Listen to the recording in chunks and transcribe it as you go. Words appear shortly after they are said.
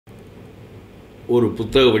ஒரு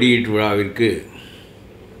புத்தக வெளியீட்டு விழாவிற்கு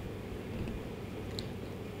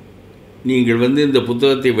நீங்கள் இந்த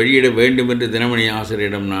புத்தகத்தை வெளியிட வேண்டும் என்று தினமணி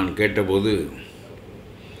ஆசிரியரிடம் நான் கேட்டபோது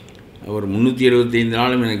அவர் 365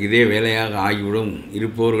 நாளும் எனக்கு இதே வேலையாக ஆகிவிடும்,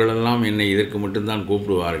 இருப்பவர்களெல்லாம் என்னை இதற்கு மட்டும்தான்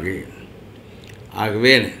கூப்பிடுவார்கள்,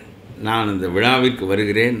 ஆகவே நான் இந்த விழாவிற்கு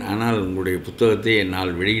வருகிறேன், ஆனால் உங்களுடைய புத்தகத்தை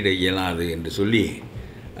என்னால் வெளியிட இயலாது என்று சொல்லி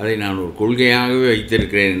அதை நான் ஒரு கொள்கையாகவே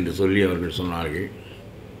வைத்திருக்கிறேன் என்று சொல்லி அவர்கள் சொன்னார்கள்.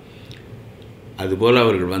 அதுபோல்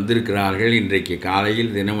அவர்கள் வந்திருக்கிறார்கள். இன்றைக்கு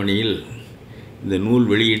காலையில் தினமணியில் இந்த நூல்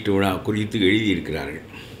வெளியீட்டு விழா குறித்து எழுதியிருக்கிறார்கள்.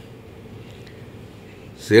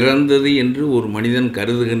 சிறந்தது என்று ஒரு மனிதன்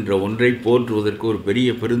கருதுகின்ற ஒன்றை போற்றுவதற்கு ஒரு பெரிய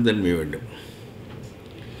பெருந்தன்மை வேண்டும்.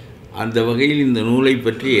 அந்த வகையில் இந்த நூலை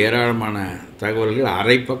பற்றி ஏராளமான தகவல்கள்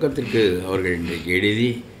அரை பக்கத்திற்கு அவர்கள் இன்றைக்கு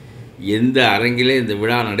எழுதி எந்த அரங்கிலே இந்த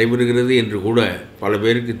விழா நடைபெறுகிறது என்று கூட பல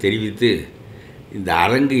பேருக்கு தெரிவித்து இந்த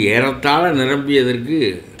அரங்கு ஏறத்தாழ நிரம்பியதற்கு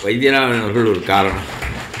வைத்தியநாதன் அவர்கள் ஒரு காரணம்.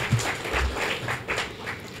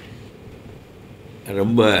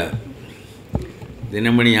 ரொம்ப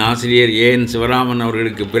தினமணி ஆசிரியர் ஏஎன் சிவராமன்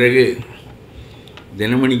அவர்களுக்கு பிறகு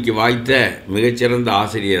தினமணிக்கு வாய்த்த மிகச்சிறந்த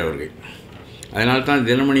ஆசிரியர் அவர்கள். அதனால்தான்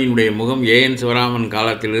தினமணியினுடைய முகம் ஏஎன் சிவராமன்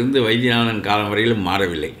காலத்திலிருந்து வைத்தியநாதன் காலம் வரையிலும்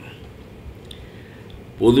மாறவில்லை.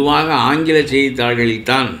 பொதுவாக ஆங்கில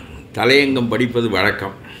செய்தித்தாள்களில்தான் தலையங்கம் படிப்பது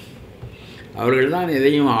வழக்கம். அவர்கள்தான்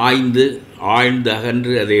எதையும் ஆழ்ந்து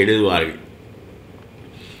அகன்று அதை எழுதுவார்கள்.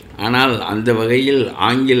 ஆனால் அந்த வகையில்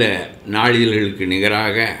ஆங்கில நாளிதழ்களுக்கு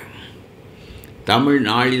நிகராக தமிழ்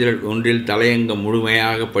நாளிதழ் ஒன்றில் தலையங்கம்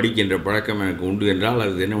முழுமையாக படிக்கின்ற பழக்கம் எனக்கு உண்டு என்றால்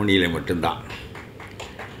அது தினமணியில் மட்டும்தான்.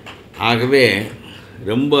 ஆகவே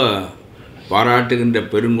ரொம்ப பாராட்டுகின்ற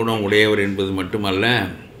பெருங்குணம் உடையவர் என்பது மட்டுமல்ல,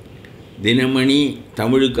 தினமணி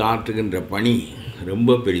தமிழுக்கு ஆற்றுகின்ற பணி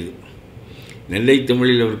ரொம்ப பெரிது. நெல்லை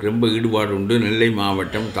தமிழில் அவருக்கு ரொம்ப ஈடுபாடு உண்டு. நெல்லை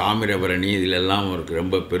மாவட்டம் தாமிரபரணி இதிலெல்லாம் அவருக்கு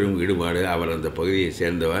ரொம்ப பெரும் ஈடுபாடு. அவர் அந்த பகுதியை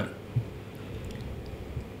சேர்ந்தவர்.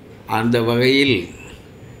 அந்த வகையில்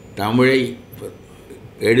தமிழை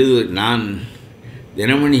நான்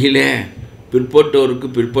தினமணியிலே பிற்பட்டோருக்கு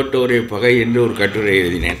பிற்பட்டோரே பகை என்று ஒரு கட்டுரை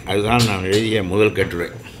எழுதினேன். அதுதான் நான் எழுதிய முதல் கட்டுரை.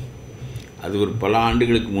 அது ஒரு பல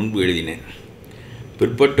ஆண்டுகளுக்கு முன்பு எழுதினேன்.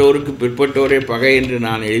 பிற்பட்டோருக்கு பிற்பட்டோரே பகை என்று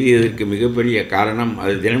நான் எழுதியதற்கு மிகப்பெரிய காரணம்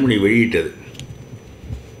அது தினமணி வெளியிட்டது.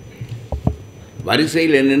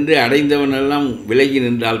 வரிசையில் நின்று அடைந்தவனெல்லாம் விலகி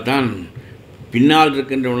நின்றால்தான் பின்னால்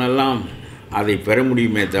இருக்கின்றவனெல்லாம் அதை பெற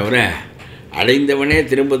முடியுமே தவிர, அடைந்தவனே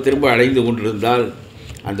திரும்ப திரும்ப அடைந்து கொண்டிருந்தால்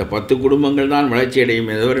அந்த 10 குடும்பங்கள் தான் வளர்ச்சி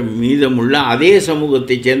அடையுமே தவிர மீதமுள்ள அதே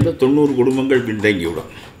சமூகத்தைச் சேர்ந்த 90 குடும்பங்கள்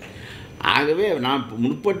பின்தங்கிவிடும். ஆகவே நாம்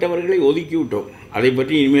முற்பட்டவர்களை ஒதுக்கிவிட்டோம். அதை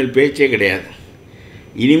பற்றி இனிமேல் பேச்சே கிடையாது.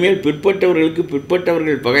 இனிமேல் பிற்பட்டவர்களுக்கு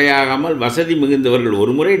பிற்பட்டவர்கள் பகையாகாமல் வசதி மிகுந்தவர்கள்,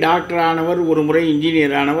 ஒரு முறை டாக்டர் ஆனவர், ஒரு முறை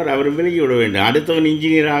இன்ஜினியர் ஆனவர், அவர் விலகிவிட வேண்டும். அடுத்தவன்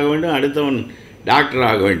இன்ஜினியர் ஆக வேண்டும், அடுத்தவன் டாக்டர்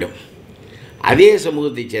ஆக வேண்டும், அதே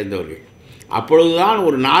சமூகத்தைச் சேர்ந்தவர்கள். அப்பொழுதுதான்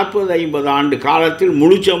ஒரு 40-50 ஆண்டு காலத்தில்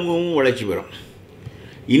முழு சமூகமும் வளர்ச்சி பெறும்.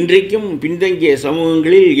 இன்றைக்கும் பின்தங்கிய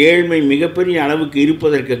சமூகங்களில் ஏழ்மை மிகப்பெரிய அளவுக்கு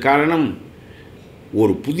இருப்பதற்கு காரணம்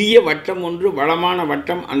ஒரு புதிய வட்டம் ஒன்று, வளமான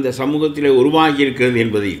வட்டம் அந்த சமூகத்தில் உருவாகி இருக்கிறது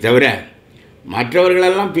என்பதை தவிர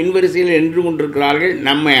மற்றவர்களெல்லாம் பின்வரிசையில் நின்று கொண்டிருக்கிறார்கள்.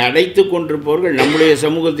 நம்மை அடைத்து கொண்டிருப்பவர்கள் நம்முடைய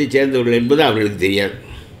சமூகத்தைச் சேர்ந்தவர்கள் என்பது அவர்களுக்கு தெரியாது.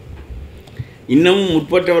 இன்னமும்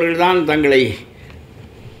முற்பட்டவர்கள்தான் தங்களை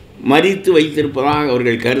மறித்து வைத்திருப்பதாக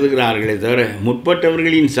அவர்கள் கருதுகிறார்களே தவிர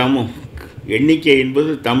முற்பட்டவர்களின் எண்ணிக்கை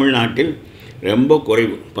என்பது தமிழ்நாட்டில் ரொம்ப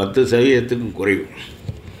குறைவு, 10% குறைவு.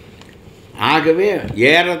 ஆகவே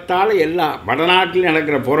ஏறத்தாழ எல்லா வடநாட்டில்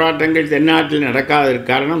நடக்கிற போராட்டங்கள் தென்னாட்டில் நடக்காததற்கு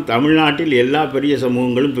காரணம் தமிழ்நாட்டில் எல்லா பெரிய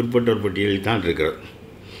சமூகங்களும் பிற்பட்டோர் பட்டியலில் தான் இருக்கிறது.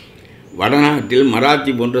 வடநாட்டில்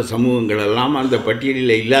மராத்தி போன்ற சமூகங்கள் எல்லாம் அந்த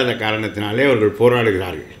பட்டியலில் இல்லாத காரணத்தினாலே அவர்கள்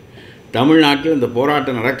போராடுகிறார்கள். தமிழ்நாட்டில் இந்த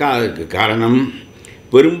போராட்டம் நடக்காததற்கு காரணம்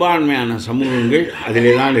பெரும்பான்மையான சமூகங்கள்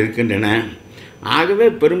அதிலே தான் இருக்கின்றன. ஆகவே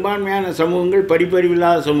பெரும்பான்மையான சமூகங்கள்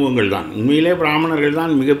படிப்பறிவில்லாத சமூகங்கள் தான். உண்மையிலே பிராமணர்கள்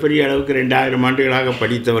தான் மிகப்பெரிய அளவுக்கு 2000 ஆண்டுகளாக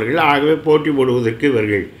படித்தவர்கள். ஆகவே போட்டி போடுவதற்கு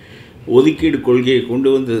இவர்கள் ஒதுக்கீடு கொள்கையை கொண்டு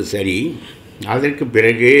வந்தது சரி. அதற்கு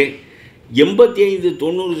பிறகு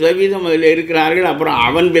 85-90% அதில் இருக்கிறார்கள். அப்புறம்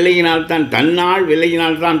அவன் விலகினால்தான், தன்னால்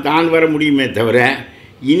விலகினால்தான் தான் வர முடியுமே தவிர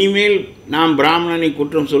இனிமேல் நாம் பிராமணனை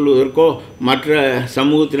குற்றம் சொல்வதற்கோ மற்ற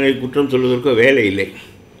சமூகத்தினரை குற்றம் சொல்வதற்கோ வேலை இல்லை.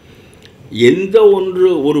 எந்த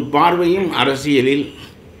ஒரு பார்வையும் அரசியலில்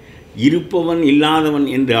இருப்பவன் இல்லாதவன்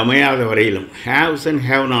என்று அமையாத வரையிலும், ஹேவ்ஸ் அண்ட்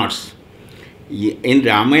ஹேவ் நாட்ஸ் என்று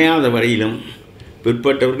அமையாத வரையிலும்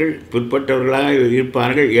பிற்பட்டவர்கள் பிற்பட்டவர்களாக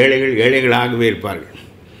இருப்பார்கள், ஏழைகள் ஏழைகளாகவே இருப்பார்கள்.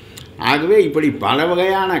 ஆகவே இப்படி பல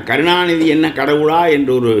வகையான கருணாநிதி என்ன கடவுளா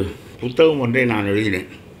என்ற ஒரு புத்தகம் ஒன்றை நான் எழுதினேன்.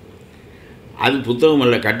 அது புத்தகம்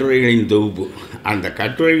அல்ல, கட்டுரைகளின் தொகுப்பு. அந்த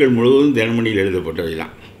கட்டுரைகள் முழுவதும் தினமணியில் எழுதப்பட்டவை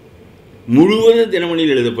தான். முழுவதும்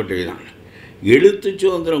தினமணியில் எழுதப்பட்டவை தான். எழுத்து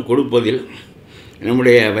சுதந்திரம் கொடுப்பதில்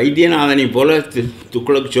நம்முடைய வைத்தியநாதனை போல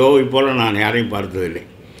துக்ளக் சோவை போல நான் யாரையும் பார்த்ததில்லை.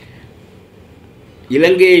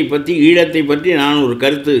 இலங்கையை பற்றி ஈழத்தை பற்றி நான் ஒரு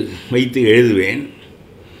கருத்து வைத்து எழுதுவேன்,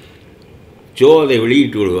 சோ அதை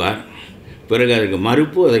வெளியிட்டு விடுவார், பிறகு அதுக்கு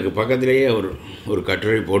மறுப்பு அதற்கு பக்கத்திலேயே ஒரு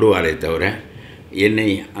கட்டுரை போடுவாரே தவிர என்னை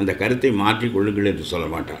அந்த கருத்தை மாற்றிக்கொள்ளுங்கள் என்று சொல்ல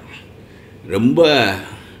மாட்டார். ரொம்ப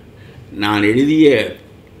நான் எழுதிய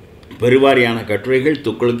பெருவாரியான கட்டுரைகள்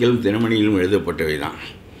துக்ளக்கிலும் தினமணியிலும் எழுதப்பட்டவை தான்.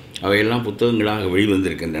 அவையெல்லாம் புத்தகங்களாக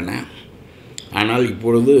வெளிவந்திருக்கின்றன. ஆனால்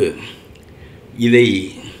இப்பொழுது இதை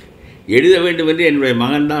எழுத வேண்டும் என்று என்னுடைய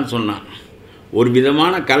மகன்தான் சொன்னான். ஒரு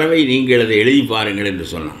விதமான கலவை நீங்கள் அதை எழுதி பாருங்கள் என்று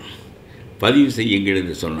சொன்னான், பதிவு செய்யுங்கள்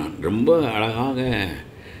என்று சொன்னான். ரொம்ப அழகாக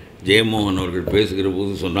ஜெயமோகன் அவர்கள் பேசுகிற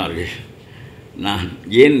போது சொன்னார்கள், நான்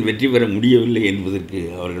ஏன் வெற்றி பெற முடியவில்லை என்பதற்கு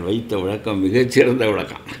அவர்கள் வைத்த விளக்கம் மிகச்சிறந்த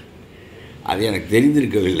விளக்கம். அது எனக்கு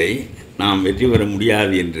தெரிந்திருக்கவில்லை நாம் வெற்றி பெற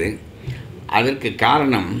முடியாது என்று. அதற்கு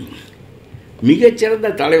காரணம், மிகச்சிறந்த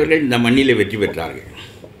தலைவர்கள் இந்த மண்ணிலே வெற்றி பெற்றார்கள்.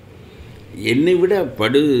 என்னை விட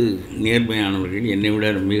படு நேர்மையானவர்கள், என்னை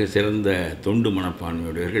விட மிக சிறந்த தொண்டு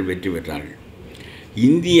மனப்பான்மையுடையவர்கள் வெற்றி பெற்றார்கள்.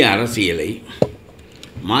 இந்திய அரசியலை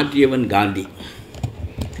மாற்றியவன் காந்தி.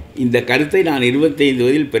 இந்த கருத்தை நான் 25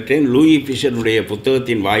 வயதில் பெற்றேன். லூயி ஃபிஷருடைய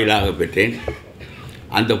புத்தகத்தின் வாயிலாக பெற்றேன்.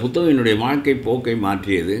 அந்த புத்தகம் என்னுடைய வாழ்க்கை போக்கை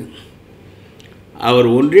மாற்றியது. அவர்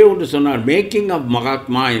ஒன்றே ஒன்று சொன்னார், மேக்கிங் ஆஃப்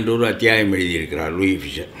மகாத்மா என்று ஒரு அத்தியாயம் எழுதியிருக்கிறார் லூயி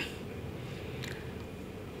ஃபிஷர்.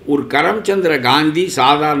 ஒரு கரம்சந்திர காந்தி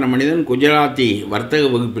சாதாரண மனிதன், குஜராத்தி வர்த்தக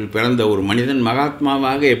வகுப்பில் பிறந்த ஒரு மனிதன்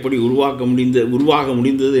மகாத்மாவாக எப்படி உருவாக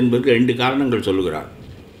முடிந்தது என்பதற்கு 2 காரணங்கள் சொல்லுகிறார்.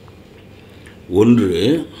 ஒன்று,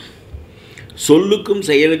 சொல்லுக்கும்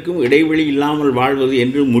செயலுக்கும் இடைவெளி இல்லாமல் வாழ்வது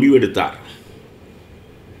என்று முடிவெடுத்தார்.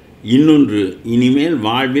 இன்னொன்று, இனிமேல்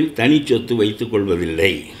வாழ்வில் தனி சொத்து வைத்துக்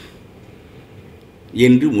கொள்வதில்லை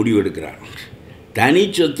என்று முடிவெடுக்கிறார். தனி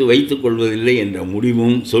சொத்து வைத்துக் கொள்வதில்லை என்ற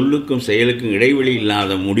முடிவும் சொல்லுக்கும் செயலுக்கும் இடைவெளி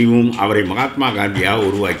இல்லாத முடிவும் அவரை மகாத்மா காந்தியாக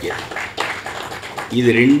உருவாக்கியது. இது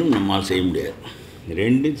 2ம் நம்மால் செய்ய முடியாது,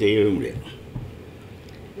 2ம் செய்யவே முடியாது.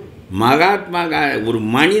 ஒரு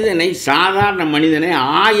மனிதனை, சாதாரண மனிதனை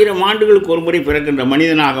 1000 ஆண்டுகளுக்கு ஒரு முறை பிறக்கின்ற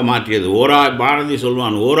மனிதனாக மாற்றியது. பாரதி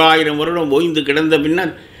சொல்வான், 1000 வருடம் ஓய்ந்து கிடந்த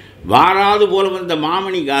பின்னர் வாராது போல வந்த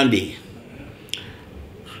மாமணி காந்தி.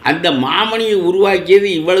 அந்த மாமணியை உருவாக்கியது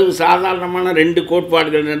இவ்வளவு சாதாரணமான 2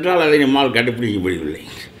 கோட்பாடுகள் என்றால் அதை நம்மால் கண்டுபிடிக்க முடியவில்லை.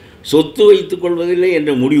 சொத்து வைத்துக் கொள்வதில்லை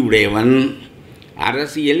என்ற முடிவுடையவன்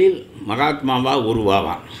அரசியலில் மகாத்மாவாக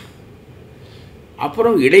உருவாவான்.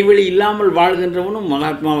 அப்புறம் இடைவெளி இல்லாமல் வாழ்கின்றவனும்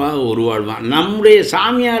மகாத்மாவாக உருவாழ்வான். நம்முடைய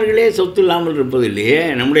சாமியார்களே சொத்து இல்லாமல் இருப்பதில்லையே,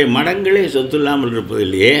 நம்முடைய மடங்களே சொத்து இல்லாமல்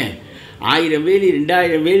இருப்பதில்லையே. 1000 வேலி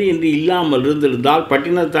 2000 வேலி என்று இல்லாமல் இருந்திருந்தால்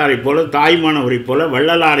பட்டினத்தாரை போல, தாய்மானவரை போல,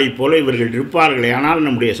 வள்ளலாரை போல இவர்கள் இருப்பார்களே. ஆனால்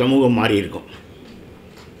நம்முடைய சமூகம் மாறி இருக்கும்.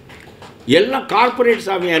 எல்லாம் கார்ப்பரேட்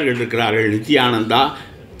சாமியார்கள் இருக்கிறார்கள். நித்யானந்தா,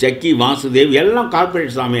 சக்கி, வாசுதேவ் எல்லாம்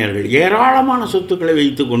கார்ப்பரேட் சாமியார்கள். ஏராளமான சொத்துக்களை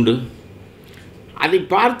வைத்து கொண்டு அதை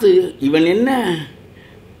பார்த்து இவன் என்ன,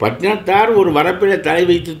 பட்டினத்தார் ஒரு வரப்பில் தலை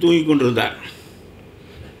வைத்து தூங்கி கொண்டிருந்தார்.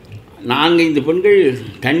 4-5 பெண்கள்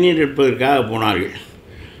தண்ணீர் எடுப்பதற்காக போனார்கள்.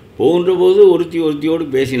 போன்றபோது ஒருத்தியோடு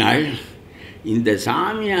பேசினாள், இந்த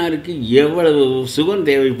சாமியாருக்கு எவ்வளவு சுகம்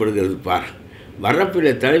தேவைப்படுகிறது பார்,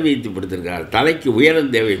 வரப்பில் தலை வைத்து படுத்திருக்கிறார், தலைக்கு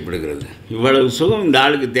உயரம் தேவைப்படுகிறது, இவ்வளவு சுகம் இந்த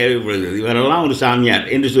ஆளுக்கு தேவைப்படுகிறது, இவரெல்லாம் ஒரு சாமியார்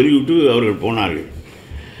என்று சொல்லிவிட்டு அவர்கள் போனார்கள்.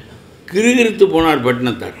 கிறுகிறுத்து போனார்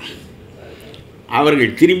பட்டினத்தார்.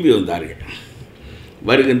 அவர்கள் திரும்பி வந்தார்கள்.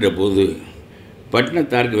 வருகின்ற போது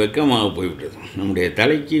பட்டினத்தாருக்கு வெக்கமாக போய்விட்டது. நம்முடைய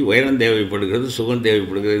தலைக்கு உயரம் தேவைப்படுகிறது, சுகம்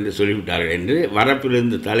தேவைப்படுகிறது என்று சொல்லிவிட்டார்கள் என்று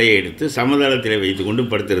வரப்பிலிருந்து தலையை எடுத்து சமதளத்தில் வைத்து கொண்டு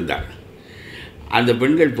படுத்திருந்தார். அந்த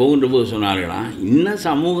பெண்கள் போகின்ற போது சொன்னார்களாம், இன்னும்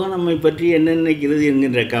சமூகம் நம்மை பற்றி என்ன நினைக்கிறது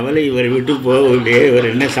என்கின்ற கவலை இவரை விட்டு போகவில்லையே,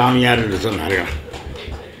 இவர் என்ன சாமியார் என்று சொன்னார்களாம்.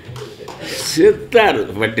 செத்தார்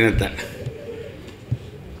பட்டினத்தார்.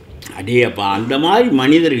 அடேப்பா, அந்த மாதிரி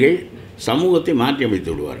மனிதர்கள் சமூகத்தை மாற்றி அமைத்து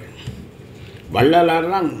விடுவார்கள்.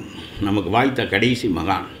 வள்ளலார் தான் நமக்கு வாய்த்த கடைசி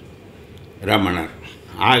மகான், ரமணர்.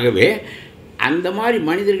 ஆகவே அந்த மாதிரி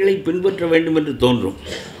மனிதர்களை பின்பற்ற வேண்டும் என்று தோன்றும்.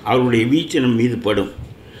 அவருடைய வீச்சு நம் மீது படும்.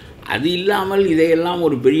 அது இல்லாமல் இதையெல்லாம்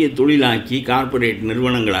ஒரு பெரிய தொழிலாக்கி, கார்ப்பரேட்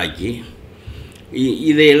நிறுவனங்களாக்கி,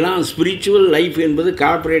 இதையெல்லாம் ஸ்பிரிச்சுவல் லைஃப் என்பது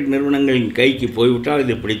கார்ப்பரேட் நிறுவனங்களின் கைக்கு போய்விட்டால்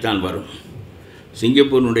இது இப்படித்தான் வரும்.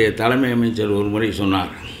 சிங்கப்பூரினுடைய தலைமை அமைச்சர் ஒரு முறை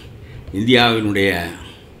சொன்னார், இந்தியாவினுடைய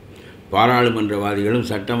பாராளுமன்றவாதிகளும்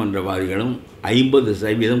சட்டமன்றவாதிகளும்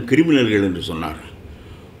 50% கிரிமினல்கள் என்று சொன்னார்.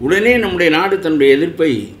 உடனே நம்முடைய நாடு தன்னுடைய எதிர்ப்பை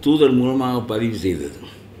தூதர் மூலமாக பதிவு செய்தது.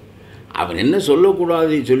 அவன் என்ன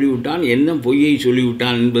சொல்லக்கூடாதை சொல்லிவிட்டான், என்ன பொய்யை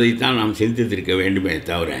சொல்லிவிட்டான் என்பதைத்தான் நாம் சிந்தித்திருக்க வேண்டுமே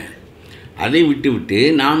தவிர, அதை விட்டுவிட்டு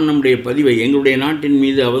நாம் நம்முடைய பதிவை, எங்களுடைய நாட்டின்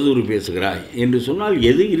மீது அவதூறு பேசுகிறாய் என்று சொன்னால்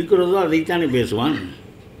எது இருக்கிறதோ அதைத்தானே பேசுவான்.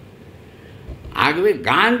 ஆகவே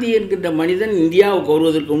காந்தி என்கின்ற மனிதன் இந்தியாவுக்கு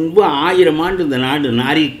வருவதற்கு முன்பு 1000 ஆண்டு இந்த நாடு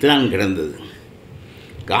நாரித்தான் கிடந்தது.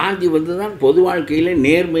 காந்தி வந்து தான் பொது வாழ்க்கையில்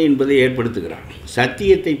நேர்மை என்பதை ஏற்படுத்துகிறார்,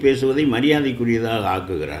 சத்தியத்தை பேசுவதை மரியாதைக்குரியதாக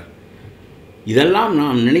ஆக்குகிறார். இதெல்லாம்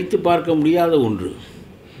நாம் நினைத்து பார்க்க முடியாத ஒன்று.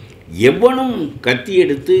 எவனும் கத்தி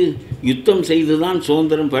எடுத்து யுத்தம் செய்துதான்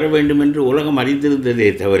சுதந்திரம் பெற வேண்டும் என்று உலகம் அறிந்திருந்ததே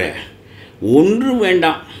தவிர, ஒன்றும்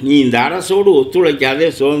வேண்டாம், நீ இந்த அரசோடு ஒத்துழைக்காதே,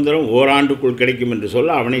 சுதந்திரம் ஓராண்டுக்குள் கிடைக்கும் என்று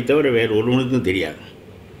சொல்ல அவனை தவிர வேறு ஒருவனுக்கும் தெரியாது.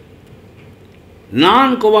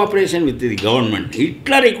 நான் கோஆப்ரேஷன் வித் தி கவர்மெண்ட்,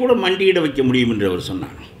 ஹிட்லரை கூட மண்டியிட வைக்க முடியும் என்று அவர்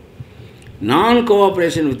சொன்னார். நான்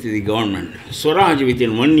cooperation with the government, Swaraj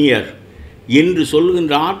within 1 year என்று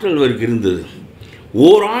சொல்லுகின்ற ஆற்றல் அவருக்கு இருந்தது.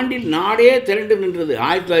 ஓராண்டில் நாடே திரண்டு நின்றது.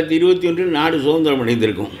 1921 நாடு சுதந்திரம்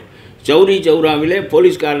அடைந்திருக்கும். சௌரி சௌராவிலே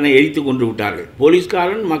போலீஸ்காரனை எரித்து கொண்டு விட்டார்கள்.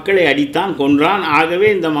 போலீஸ்காரன் மக்களை அடித்தான், கொன்றான். ஆகவே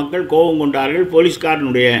இந்த மக்கள் கோபம் கொண்டார்கள்,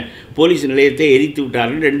 போலீஸ்காரனுடைய போலீஸ் நிலையத்தை எரித்து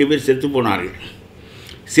விட்டார்கள். 2 பேர் செத்து போனார்கள்.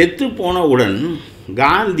 செத்து போனவுடன்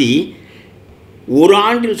காந்தி ஒரு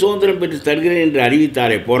ஆண்டில் சுதந்திரம் பெற்று தருகிறேன் என்று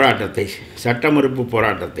அறிவித்தாரே போராட்டத்தை, சட்ட மறுப்பு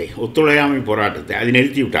போராட்டத்தை, ஒத்துழையாமை போராட்டத்தை, அதை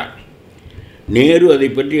நிறுத்திவிட்டார். நேரு அதை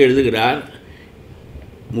பற்றி எழுதுகிறார்,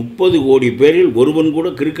 30 கோடி பேரில் ஒருவன் கூட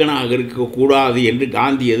கிறுக்கனாக இருக்கக்கூடாது என்று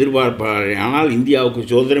காந்தி எதிர்பார்ப்பார், ஆனால் இந்தியாவுக்கு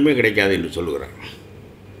சுதந்திரமே கிடைக்காது என்று சொல்கிறார்.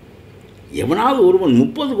 எவனாவது ஒருவன்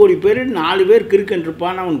 30 கோடி பேரில் 4 பேர் கிறுக்கன்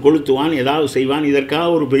இருப்பான், அவன் கொளுத்துவான், ஏதாவது செய்வான்,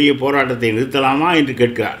 இதற்காக ஒரு பெரிய போராட்டத்தை நிறுத்தலாமா என்று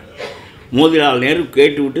கேட்கிறார். மோதிலால் நேரு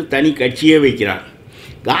கேட்டுவிட்டு தனி கட்சியே வைக்கிறார்.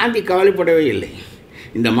 காந்தி கவலைப்படவே இல்லை.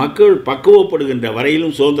 இந்த மக்கள் பக்குவப்படுகின்ற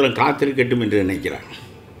வரையிலும் சுதந்திரம் காத்திருக்கட்டும் என்று நினைக்கிறார்.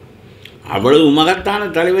 அவ்வளவு மகத்தான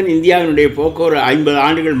தலைவன் இந்தியாவினுடைய போக்கோரு 50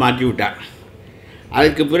 ஆண்டுகள் மாற்றிவிட்டார்.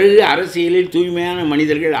 அதற்கு பிறகு அரசியலில் தூய்மையான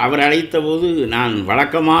மனிதர்கள் அவர் அழைத்த போது நான்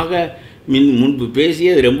வழக்கமாக முன்பு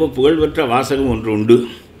பேசியது ரொம்ப புகழ்பெற்ற வாசகம் ஒன்று உண்டு.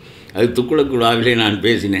 அது துக்குளக் விழாவிலே நான்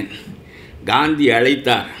பேசினேன். காந்தி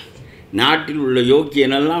அழைத்தார், நாட்டில் உள்ள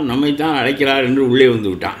யோக்கியனெல்லாம் நம்மைத்தான் அழைக்கிறார் என்று உள்ளே வந்து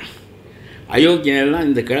விட்டான். அயோக்கியனெல்லாம்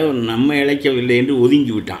இந்த கிழவன் நம்மை அழைக்கவில்லை என்று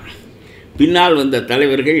ஒதுங்கி விட்டான். பின்னால் வந்த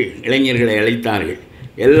தலைவர்கள் இளைஞர்களை அழைத்தார்கள்.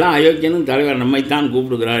 எல்லா அயோக்கியனும் தலைவர் நம்மைத்தான்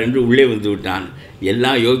கூப்பிடுகிறார் என்று உள்ளே வந்து விட்டான்.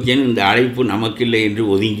 எல்லா யோக்கியனும் இந்த அழைப்பு நமக்கில்லை என்று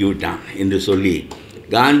ஒதுங்கி விட்டான் என்று சொல்லி,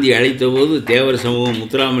 காந்தி அழைத்தபோது தேவர் சமூகம்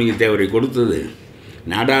முத்துராமலிங்க தேவரை கொடுத்தது,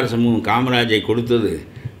 நாடார் சமூகம் காமராஜை கொடுத்தது,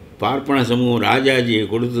 பார்ப்பன சமூகம் ராஜாஜியை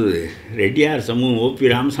கொடுத்தது, ரெட்டியார் சமூகம்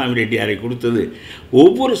ஓபி ராமசாமி ரெட்டியாரை கொடுத்தது.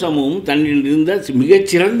 ஒவ்வொரு சமூகமும் தன்னில் இருந்த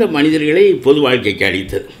மிகச்சிறந்த மனிதர்களை பொது வாழ்க்கைக்கு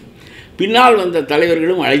அளித்தது. பின்னால் வந்த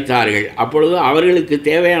தலைவர்களும் அழைத்தார்கள். அப்பொழுது அவர்களுக்கு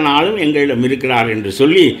தேவையான ஆளும் எங்களிடம் இருக்கிறார் என்று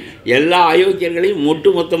சொல்லி எல்லா அயோக்கியர்களையும்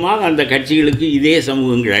ஒட்டுமொத்தமாக அந்த கட்சிகளுக்கு இதே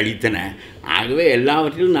சமூகங்கள் அளித்தன. ஆகவே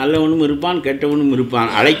எல்லாவற்றிலும் நல்லவனும் இருப்பான், கெட்டவனும்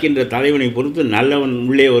இருப்பான். அழைக்கின்ற தலைவனை பொறுத்து நல்லவன்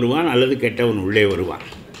உள்ளே வருவான் அல்லது கெட்டவன் உள்ளே வருவான்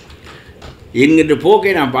என்கின்ற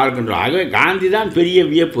போக்கை நாம் பார்க்கின்றோம். ஆகவே காந்தி தான் பெரிய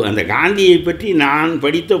வியப்பு. அந்த காந்தியை பற்றி நான்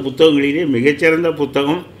படித்த புத்தகங்களிலே மிகச்சிறந்த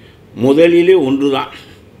புத்தகம் முதலிலே ஒன்று தான்.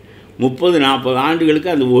 30-40 ஆண்டுகளுக்கு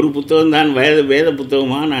அந்த ஒரு புத்தகம்தான் வேத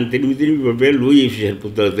புத்தகமாக நான் திரும்பி பார்ப்பேன், லூயி ஃபிஷர்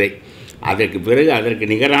புத்தகத்தை. அதற்கு பிறகு அதற்கு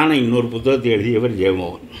நிகரான இன்னொரு புத்தகத்தை எழுதியவர்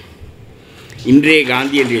ஜெயமோகன். இன்றைய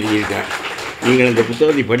காந்தி என்று எழுதியிருக்கார். நீங்கள் அந்த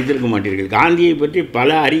புத்தகத்தை படித்திருக்க மாட்டீர்கள். காந்தியை பற்றி பல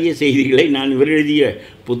அரிய செய்திகளை நான் இவர் எழுதிய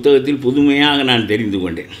புத்தகத்தில் புதுமையாக நான் தெரிந்து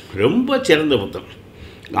கொண்டேன். ரொம்ப சிறந்த புத்தகம்.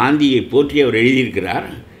 காந்தியை போற்றி அவர் எழுதியிருக்கிறார்.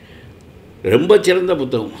 ரொம்ப சிறந்த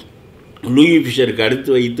புத்தகம். லூயி ஃபிஷருக்கு அடுத்து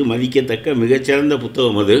வைத்து மதிக்கத்தக்க மிகச்சிறந்த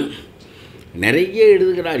புத்தகம் அது. நிறைய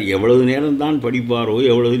எழுதுகிறார். எவ்வளவு நேரம்தான் படிப்பாரோ,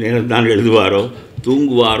 எவ்வளவு நேரம்தான் எழுதுவாரோ,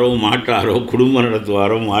 தூங்குவாரோ மாட்டாரோ, குடும்பம்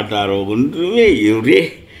நடத்துவாரோ மாட்டாரோ, ஒன்றுமே இவரே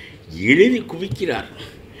எழுதி குவிக்கிறார்.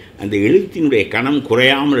 அந்த எழுத்தினுடைய கணம்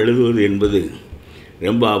குறையாமல் எழுதுவது என்பது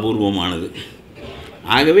ரொம்ப அபூர்வமானது.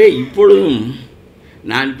 ஆகவே இப்பொழுதும்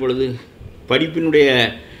நான் இப்பொழுது படிப்பினுடைய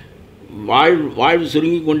வாழ்வு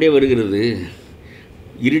சுருங்கி கொண்டே வருகிறது.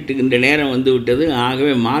 இருட்டுகின்ற நேரம் வந்துவிட்டது.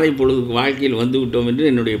 ஆகவே மாலை பொழுதுக்கு வாழ்க்கையில் வந்துவிட்டோம் என்று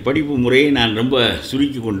என்னுடைய படிப்பு முறையை நான் ரொம்ப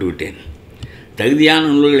சுருக்கி கொண்டு விட்டேன். தகுதியான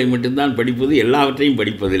நூல்களை மட்டும்தான் படிப்பது, எல்லாவற்றையும்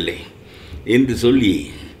படிப்பதில்லை என்று சொல்லி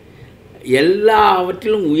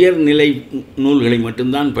எல்லாவற்றிலும் உயர்நிலை நூல்களை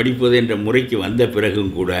மட்டும்தான் படிப்பது என்ற முறைக்கு வந்த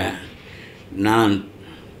பிறகும் கூட நான்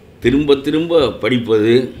திரும்ப திரும்ப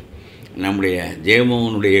படிப்பது நம்முடைய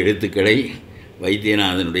ஜெயமோகனுடைய எழுத்துக்களை,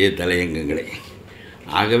 வைத்தியநாதனுடைய தலையங்கங்களை.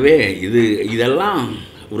 ஆகவே இதெல்லாம்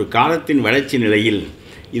ஒரு காலத்தின் வளர்ச்சி நிலையில்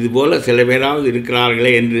இதுபோல் சில பேராவது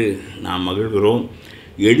இருக்கிறார்களே என்று நாம் மகிழ்கிறோம்.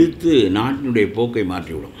 எழுத்து நாட்டினுடைய போக்கை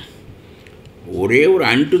மாற்றிவிடும். ஒரே ஒரு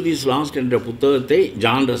அன்டு திஸ் லாஸ்ட் என்ற புத்தகத்தை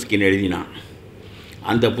ஜான் ரஸ்கின் எழுதினான்.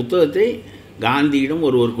 அந்த புத்தகத்தை காந்தியிடம்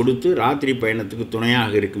ஒருவர் கொடுத்து ராத்திரி பயணத்துக்கு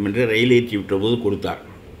துணையாக இருக்கும் என்று ரயில் ஏற்றி விட்டபோது கொடுத்தார்.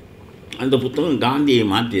 அந்த புத்தகம் காந்தியை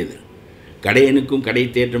மாற்றியது. கடையனுக்கும் கடை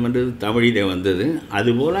தேற்றம் என்றது தமிழிலே வந்தது.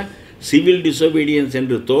 அதுபோல் சிவில் டிசோபீடியன்ஸ்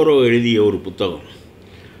என்று தோரோ எழுதிய ஒரு புத்தகம்.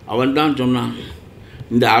 அவன்தான் சொன்னான்,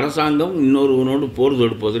 இந்த அரசாங்கம் இன்னொருவனோடு போர்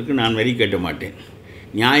தொடுப்பதற்கு நான் வரி கட்ட மாட்டேன்.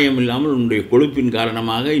 நியாயம் இல்லாமல் உன்னுடைய கொழுப்பின்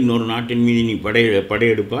காரணமாக இன்னொரு நாட்டின் மீது நீ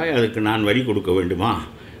படையெடுப்பாய், அதுக்கு நான் வரி கொடுக்க வேண்டுமா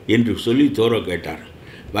என்று சொல்லி தோரோ கேட்டார்.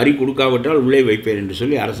 வரி கொடுக்காவிட்டால் உள்ளே வைப்பேன் என்று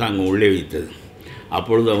சொல்லி அரசாங்கம் உள்ளே வைத்தது.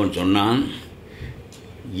 அப்பொழுது அவன் சொன்னான்,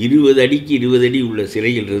 20 அடிக்கு 20 அடி உள்ள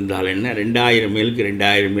சிறையில் இருந்தால் என்ன, 2000 மேலுக்கு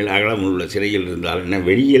 2000 மேல் அகலம் உள்ள சிறையில் இருந்தால் என்ன,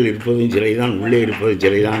 வெளியில் இருப்பதும் சிறைதான் உள்ளே இருப்பதும்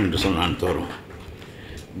சிறைதான் என்று சொன்னான் தோரோ.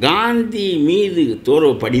 காந்தி மீது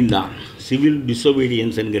தோரோ படிந்தான். சிவில்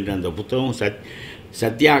டிசோபீடியன்ஸ் என்கின்ற அந்த புத்தகம்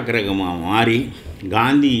சத்தியாகிரகமாக மாறி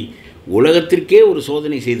காந்தி உலகத்திற்கே ஒரு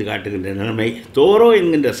சோதனை செய்து காட்டுகின்ற நிலைமை. தோரோ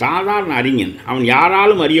என்கின்ற சாதாரண அறிஞன், அவன்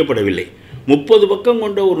யாராலும் அறியப்படவில்லை. 30 பக்கம்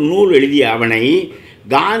கொண்ட ஒரு நூல் எழுதிய அவனை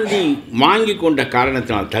காந்தி வாங்கி கொண்ட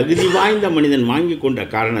காரணத்தினால், தகுதி வாய்ந்த மனிதன் வாங்கி கொண்ட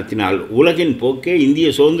காரணத்தினால் உலகின் போக்கே, இந்திய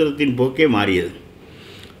சுதந்திரத்தின் போக்கே மாறியது.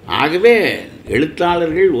 ஆகவே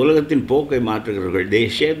எழுத்தாளர்கள் உலகத்தின் போக்கை மாற்றுகிறார்கள். தே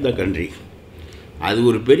ஷேப் த கண்ட்ரி. அது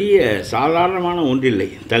ஒரு பெரிய சாதாரணமான ஒன்றில்லை.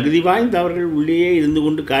 தகுதி வாய்ந்த அவர்கள் உள்ளேயே இருந்து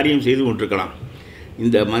கொண்டு காரியம் செய்து கொண்டிருக்கலாம்.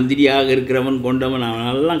 இந்த மந்திரியாக இருக்கிறவன் கொண்டவன்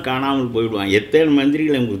அவனெல்லாம் காணாமல் போயிடுவான். எத்தனை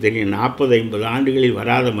மந்திரிகள் நமக்கு தெரியும்? 40-50 ஆண்டுகளில்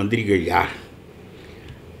வராத மந்திரிகள் யார்?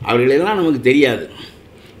 அவர்களெல்லாம் நமக்கு தெரியாது.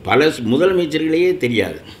 பல முதலமைச்சர்களையே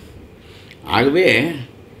தெரியாது. ஆகவே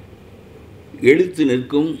எழுத்து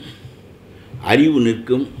நிற்கும், அறிவு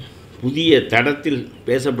நிற்கும், புதிய தடத்தில்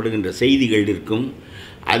பேசப்படுகின்ற செய்திகள் இருக்கும்.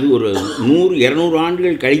 அது ஒரு 100-200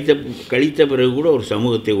 ஆண்டுகள் கழித்த பிறகு கூட ஒரு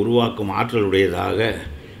சமூகத்தை உருவாக்கும் ஆற்றலுடையதாக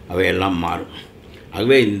அவையெல்லாம் மாறும்.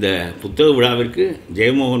 ஆகவே இந்த புத்தக விழாவிற்கு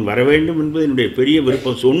ஜெயமோகன் வர வேண்டும் என்பது என்னுடைய பெரிய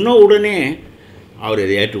விருப்பம். சொன்ன உடனே அவர்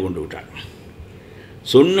அதை ஏற்றுக்கொண்டு விட்டார்.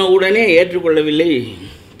 சொன்ன உடனே ஏற்றுக்கொள்ளவில்லை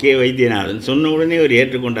கே. வைத்தியநாதன். சொன்ன உடனே அவர்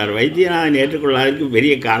ஏற்றுக்கொண்டார். வைத்தியநாதன் ஏற்றுக்கொள்ளாதற்கு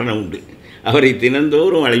பெரிய காரணம் உண்டு. அவரை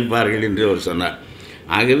தினந்தோறும் அழைப்பார்கள் என்று அவர் சொன்னார்.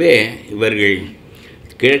 ஆகவே இவர்கள்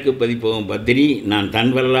கிழக்கு பதிப்பகம் பத்திரி நான்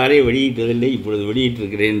தன் வரலாறே வெளியிட்டதில்லை, இப்பொழுது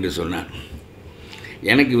வெளியிட்டிருக்கிறேன் என்று சொன்னார்.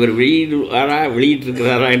 எனக்கு இவர்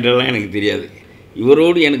வெளியிட்டிருக்கிறாரா என்றெல்லாம் எனக்கு தெரியாது.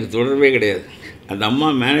 இவரோடு எனக்கு தொடர்பே கிடையாது. அந்த அம்மா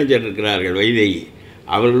மேனேஜர் இருக்கிறார்கள் வைதேகி,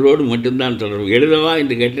 அவர்களோடு மட்டும்தான் தொடர்பு. எழுதவா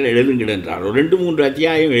என்று கேட்டால் எழுதுங்கள் என்றார். ஒரு 2-3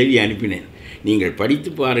 அத்தியாயம் எழுதி அனுப்பினேன். நீங்கள் படித்து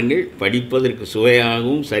பாருங்கள், படிப்பதற்கு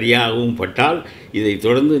சுவையாகவும் சரியாகவும் பட்டால் இதை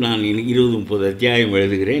தொடர்ந்து நான் 20-30 அத்தியாயம்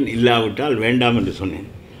எழுதுகிறேன், இல்லாவிட்டால் வேண்டாம் என்று சொன்னேன்.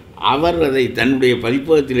 அவர் அதை தன்னுடைய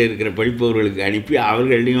பதிப்பகத்தில் இருக்கிற படிப்பவர்களுக்கு அனுப்பி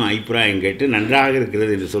அவர்களிடையும் அபிப்பிராயம் கேட்டு நன்றாக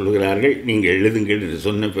இருக்கிறது என்று சொல்கிறார்கள், நீங்கள் எழுதுங்கள் என்று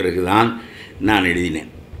சொன்ன பிறகுதான் நான்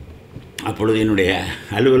எழுதினேன். அப்பொழுது என்னுடைய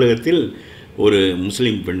அலுவலகத்தில் ஒரு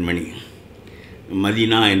முஸ்லீம் பெண்மணி,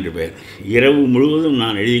 மதீனா என்று பெயர், இரவு முழுவதும்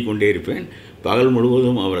நான் எழுதி கொண்டே இருப்பேன். பகல்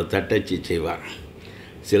முழுவதும் அவரை தட்டச்சு செய்வார்.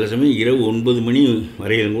 சில சமயம் இரவு 9 மணி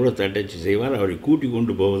வரையிலும் கூட தட்டச்சு செய்வார். அவரை கூட்டி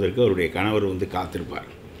கொண்டு போவதற்கு அவருடைய கணவர் வந்து காத்திருப்பார்.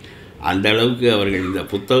 அந்த அளவுக்கு அவர்கள் இந்த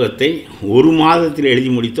புத்தகத்தை 1 மாதத்தில்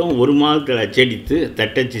எழுதி முடித்தோம். 1 மாதத்தில் அச்சடித்து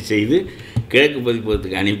தட்டச்சு செய்து கிழக்கு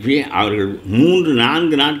பதிப்பகத்துக்கு அனுப்பி அவர்கள்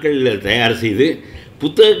 3-4 நாட்களில் தயார் செய்து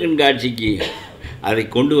புத்தக கண்காட்சிக்கு அதை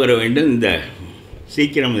கொண்டு வர வேண்டும், இந்த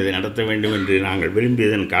சீக்கிரம் இதை நடத்த வேண்டும் என்று நாங்கள்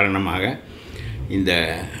விரும்பியதன் காரணமாக இந்த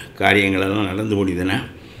காரியங்களெல்லாம் நடந்து முடிந்தன.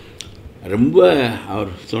 ரொம்ப அவர்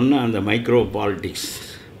சொன்ன அந்த மைக்ரோ பாலிட்டிக்ஸ்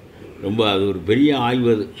ரொம்ப அது ஒரு பெரிய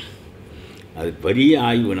ஆய்வு. அது பெரிய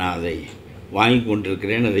ஆய்வு. நான் அதை வாங்கி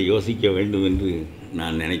கொண்டிருக்கிறேன், அதை யோசிக்க வேண்டும் என்று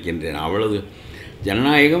நான் நினைக்கின்றேன். அவ்வளவு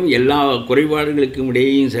ஜனநாயகம் எல்லா குறைபாடுகளுக்கும்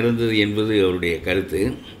இடையேயும் சிறந்தது என்பது அவருடைய கருத்து.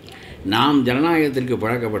 நாம் ஜனநாயகத்திற்கு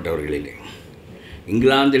பழக்கப்பட்டவர்கள் இல்லை.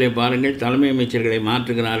 இங்கிலாந்திலே பாருங்கள், தலைமை அமைச்சர்களை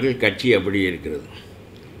மாற்றுகிறார்கள், கட்சி அப்படியே இருக்கிறது.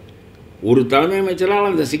 ஒரு தலைமை அமைச்சரால்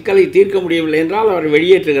அந்த சிக்கலை தீர்க்க முடியவில்லை என்றால் அவர்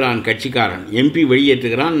வெளியேற்றுகிறான், கட்சிக்காரன் எம்பி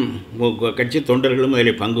வெளியேற்றுகிறான், கட்சி தொண்டர்களும்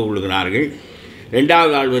அதில் பங்கு கொள்கிறார்கள்.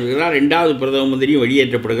 2வது ஆள் வருகிறார், 2வது பிரதம மந்திரியும்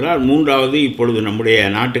வெளியேற்றப்படுகிறார். 3வது இப்பொழுது நம்முடைய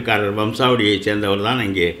நாட்டுக்காரர் வம்சாவளியைச் சேர்ந்தவர் தான்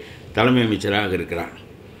இங்கே தலைமை அமைச்சராக இருக்கிறார்.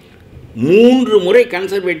 3 முறை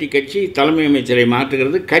கன்சர்வேட்டிவ் கட்சி தலைமை அமைச்சரை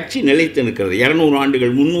மாற்றுகிறது, கட்சி நிலைத்து நிற்கிறது. 200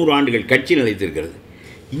 ஆண்டுகள் 300 ஆண்டுகள் கட்சி நிலைத்திருக்கிறது.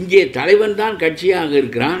 இங்கே தலைவன் தான் கட்சியாக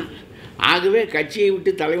இருக்கிறான். ஆகவே கட்சியை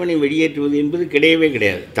விட்டு தலைவனை வெளியேற்றுவது என்பது கிடையவே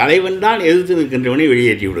கிடையாது. தலைவன் தான் எதிர்த்து நிற்கின்றவனை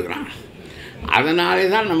வெளியேற்றி விடுகிறான். அதனாலே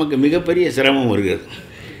தான் நமக்கு மிகப்பெரிய சிரமம் வருகிறது.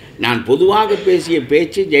 நான் பொதுவாக பேசிய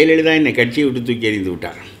பேச்சு ஜெயலலிதா என்னை கட்சியை விட்டு தூக்கி எறிந்து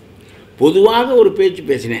விட்டார். பொதுவாக ஒரு பேச்சு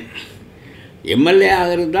பேசினேன். எம்எல்ஏ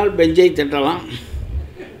ஆக இருந்தால் பெஞ்சை தட்டலாம்,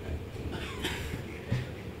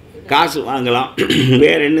 காசு வாங்கலாம்,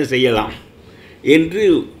 வேறு என்ன செய்யலாம் என்று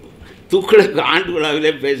துக்ளக் ஆண்டு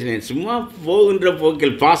விழாவிலே பேசினேன். சும்மா போகின்ற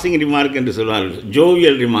போக்கில் பாசிங் ரிமார்க் என்று சொல்வார்கள்,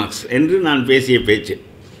 ஜோவியல் ரிமார்க்ஸ் என்று நான் பேசிய பேச்சு.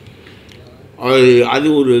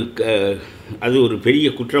 அது ஒரு பெரிய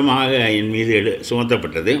குற்றமாக என் மீது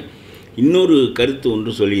சுமத்தப்பட்டது. இன்னொரு கருத்து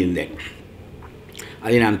ஒன்று சொல்லியிருந்தேன்.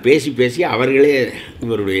 அதை நான் பேசி அவர்களே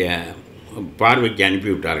இவருடைய பார்வைக்கு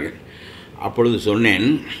அனுப்பிவிட்டார்கள். அப்பொழுது சொன்னேன்,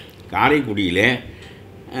 காரைக்குடியில்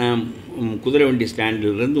குதிரை வண்டி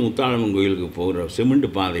ஸ்டாண்டிலிருந்து முத்தாளம்மன் கோயிலுக்கு போகிற சிமெண்ட்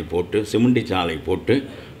பாதை போட்டு சிமெண்ட் சாலை போட்டு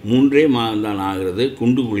 3 மாதம் தான் ஆகிறது,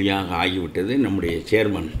 குண்டு குழியாக ஆகிவிட்டது. நம்முடைய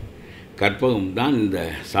சேர்மன் கற்பகம் தான் இந்த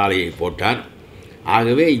சாலையை போட்டார்.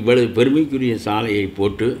 ஆகவே இவ்வளவு பெருமைக்குரிய சாலையை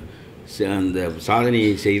போட்டு அந்த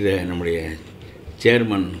சாதனையை செய்த நம்முடைய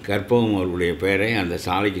சேர்மன் கற்பகம் அவர்களுடைய பெயரை அந்த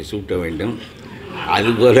சாலைக்கு சூட்ட வேண்டும்.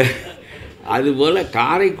 அதுபோல்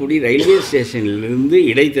காரைக்குடி ரயில்வே ஸ்டேஷனிலிருந்து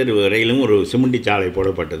இடைத்தெரு வரையிலும் ஒரு சிமெண்ட் சாலை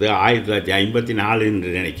போடப்பட்டது. 1954 என்று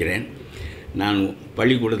நினைக்கிறேன். நான்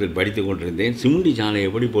பள்ளிக்கூடத்தில் படித்து கொண்டிருந்தேன். சிமெண்ட் சாலை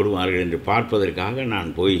எப்படி போடுவார்கள் என்று பார்ப்பதற்காக நான்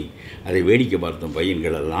போய் அதை வேடிக்கை பார்த்தோம்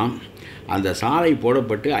பையன்களெல்லாம். அந்த சாலை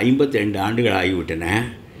போடப்பட்டு 52 ஆண்டுகள் ஆகிவிட்டன.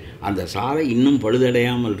 அந்த சாலை இன்னும்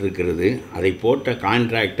பழுதடையாமல் இருக்கிறது. அதை போட்ட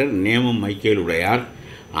கான்ட்ராக்டர் நேமம் மைக்கேல் உடையார்.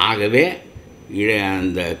 ஆகவே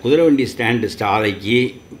அந்த குதிரைவண்டி ஸ்டாண்டு சாலைக்கு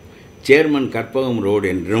சேர்மன் கற்பகம் ரோடு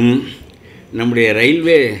என்றும், நம்முடைய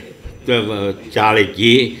ரயில்வே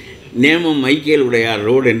சாலைக்கு நேமம் மைக்கேல் உடையார்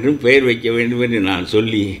ரோடு என்றும் பெயர் வைக்க வேண்டும் என்று நான்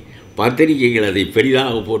சொல்லி பத்திரிகைகள் அதை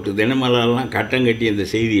பெரிதாக போட்டு தினமலரெல்லாம் கட்டம் கட்டி அந்த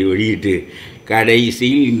செய்தியை வெளியிட்டு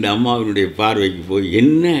கடைசியில் இந்த அம்மாவினுடைய பார்வைக்கு போய்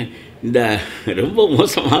என்ன இந்த ரொம்ப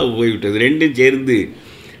மோசமாக போய்விட்டது. ரெண்டும் சேர்ந்து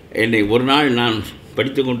என்னை ஒரு நாள் நான்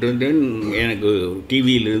படித்து கொண்டிருந்தேன். எனக்கு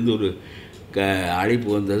டிவியிலிருந்து ஒரு அழைப்பு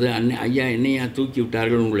வந்தது. ஐயா என்னையா தூக்கி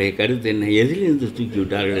விட்டார்கள், உங்களுடைய கருத்து என்ன, எதிலிருந்து தூக்கி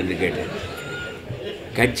விட்டார்கள் என்று கேட்டேன்.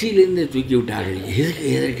 கட்சியிலிருந்து தூக்கி விட்டார்கள்.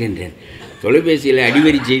 எதற்கு என்றேன். தொலைபேசியில்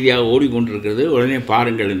அடிவரி செய்தியாக ஓடிக்கொண்டிருக்கிறது, உடனே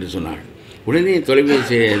பாருங்கள் என்று சொன்னார்கள். உடனே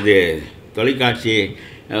தொலைக்காட்சியை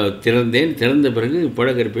திறந்தேன். திறந்த பிறகு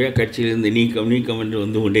பழ.கர கட்சியிலிருந்து நீக்கம் என்று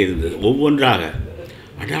வந்து கொண்டே இருந்தது. ஒவ்வொன்றாக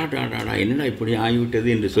அடாடாடாடா என்னடா இப்படி ஆகிவிட்டது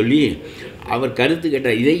என்று சொல்லி அவர் கருத்து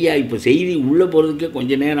கேட்டார். இதையா இப்போ செய்தி உள்ளே போகிறதுக்கே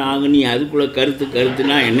கொஞ்சம் நேரம் ஆகும், நீ அதுக்குள்ளே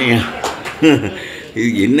கருத்துனா என்னையா, இது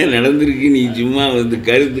என்ன நடந்திருக்கு, நீ சும்மா வந்து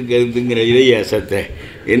கருத்துங்கிற இதையா சத்தை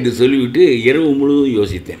என்று சொல்லிவிட்டு இரவு முழுவதும்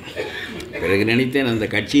யோசித்தேன். பிறகு நினைத்தேன், அந்த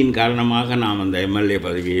கட்சியின் காரணமாக நாம் அந்த எம்எல்ஏ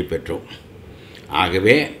பதவியை பெற்றோம்.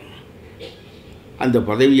 ஆகவே அந்த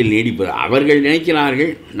பதவியில் நீடிப்பது அவர்கள்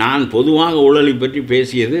நினைக்கிறார்கள். நான் பொதுவாக ஊழலை பற்றி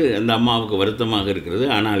பேசியது அந்த அம்மாவுக்கு வருத்தமாக இருக்கிறது.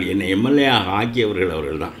 ஆனால் என்னை எம்எல்ஏயாக ஆக்கியவர்கள்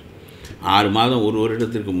அவர்கள்தான். 6 மாதம் 1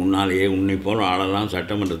 வருடத்திற்கு முன்னாலேயே உன்னை போல ஆளெல்லாம்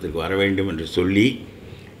சட்டமன்றத்திற்கு வர வேண்டும் என்று சொல்லி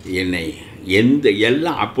என்னை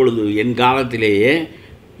எல்லாம் அப்பொழுது என் காலத்திலேயே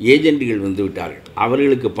ஏஜென்ட்டுகள் வந்து விட்டார்கள்.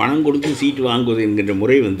 அவர்களுக்கு பணம் கொடுத்து சீட்டு வாங்குவது என்கின்ற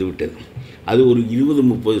முறை வந்து விட்டது. அது ஒரு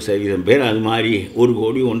 20-30% பேர் அது மாதிரி 1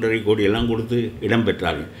 கோடி 1.5 கோடி எல்லாம் கொடுத்து இடம்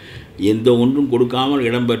பெற்றார்கள். எந்த ஒன்றும் கொடுக்காமல்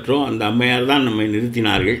இடம்பெற்றோம். அந்த அம்மையார் தான் நம்மை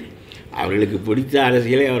நிறுத்தினார்கள். அவர்களுக்கு பிடித்த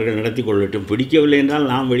அரசியலை அவர்கள் நடத்தி கொள்ளட்டும், பிடிக்கவில்லை என்றால்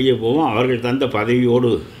நாம் வெளியே போவோம். அவர்கள் தந்த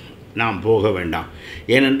பதவியோடு நாம் போக வேண்டாம்.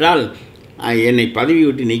 ஏனென்றால் என்னை பதவி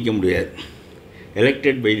விட்டு நீக்க முடியாது.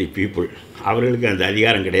 எலெக்டட் பை தி பீப்புள், அவர்களுக்கு அந்த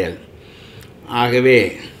அதிகாரம் கிடையாது. ஆகவே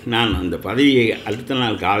நான் அந்த பதவியை அடுத்த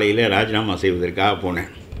நாள் காலையில் ராஜினாமா செய்வதற்காக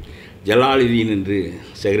போனேன். ஜலாலுதீன் என்று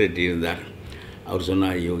செக்ரட்டரி இருந்தார். அவர்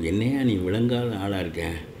சொன்னார், ஐயோ என்னையா நீ விளங்காத ஆளாக இருக்க,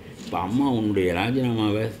 இப்போ அம்மா உன்னுடைய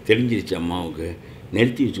ராஜினாமாவை தெரிஞ்சிருச்சு, அம்மாவுக்கு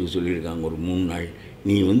நிறுத்தி வச்சுக்க சொல்லியிருக்காங்க ஒரு 3 நாள்,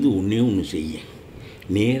 நீ வந்து ஒன்று செய்ய,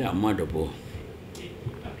 நேராக அம்மாட்ட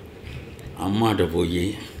போய்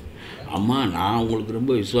அம்மா நான் உங்களுக்கு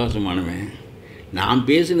ரொம்ப விசுவாசமானவன், நான்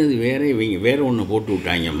பேசுனது வேறு, இவங்க வேறு ஒன்று போட்டு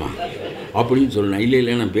விட்டாங்கம்மா அப்படின்னு சொல்லலாம்.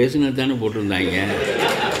 இல்லை நான் பேசுனது தானே போட்டிருந்தாங்க,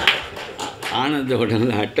 ஆனந்த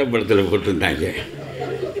உடனே அட்டைப்படத்தில் போட்டிருந்தாங்க.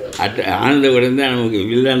 ஆனந்த உடனே தான் நமக்கு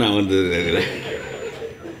வில்லனாக வந்தது. அதில்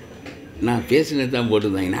நான் பேசினது தான்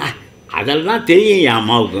போட்டிருந்தாங்கன்னா அதெல்லாம் தெரியும் என்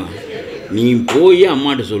அம்மாவுக்கும். நீ போய்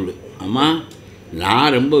அம்மாட்ட சொல்லு, அம்மா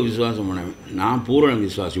நான் ரொம்ப விசுவாசம் பண்ணுவேன், நான் பூரண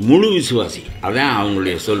விசுவாசி, முழு விசுவாசி, அதான்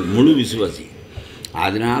அவங்களுடைய சொல், முழு விசுவாசி.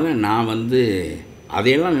 அதனால் நான் வந்து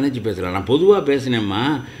அதையெல்லாம் நினச்சி பேசலாம். நான் பொதுவாக பேசினேம்மா,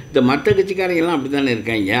 இந்த மற்ற கட்சிக்காரங்கெல்லாம் அப்படி தானே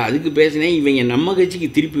இருக்காங்க, அதுக்கு பேசினேன், இவங்க நம்ம கட்சிக்கு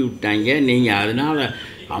திருப்பி விட்டாங்க, நீங்கள் அதனால்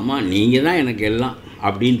அம்மா நீங்கள் தான் எனக்கு எல்லாம்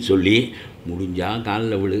அப்படின்னு சொல்லி, முடிஞ்சால்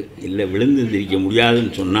காலில் இல்லை விழுந்து எந்திரிக்க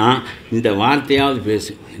முடியாதுன்னு சொன்னால் இந்த வார்த்தையாவது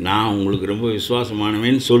பேசு, நான் உங்களுக்கு ரொம்ப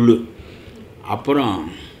விசுவாசமானவேன்னு சொல்லு. அப்புறம்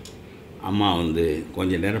அம்மா வந்து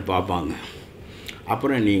கொஞ்சம் நேரம் பார்ப்பாங்க.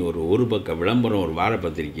 அப்புறம் நீ ஒரு பக்க விளம்பரம் ஒரு வார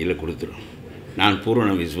பத்திரிக்கையில் கொடுத்துரும், நான் பூரண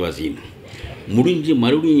விசுவாசின்னு. முடிஞ்சு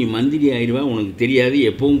மறுபடியும் நீ மந்திரி ஆயிடுவா, உனக்கு தெரியாது.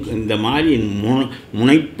 எப்பவும் இந்த மாதிரி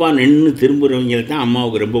முனைப்பாக நின்று திரும்புகிறவங்களை தான்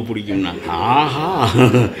அம்மாவுக்கு ரொம்ப பிடிக்கும்னா. ஆஹா,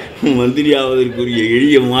 மந்திரி ஆவதற்குரிய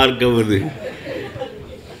எளிய மார்க்கம் அது.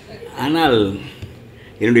 ஆனால்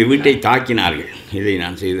என்னுடைய வீட்டை தாக்கினார்கள் இதை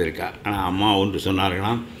நான் செய்ததற்கா. ஆனால் அம்மா ஒன்று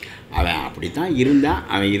சொன்னார்களாம், அவன் அப்படித்தான் இருந்தான்,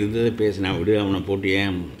 அவன் இருந்ததை பேசினான், விடு, அவனை போட்டு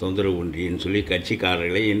ஏன் தொந்தரவு ஒன்றின்னு சொல்லி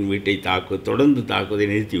கட்சிக்காரர்களை என் வீட்டை தொடர்ந்து தாக்குவதை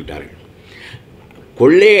நிறுத்தி விட்டார்கள்.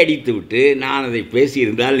 கொள்ளை அடித்து விட்டு நான் அதை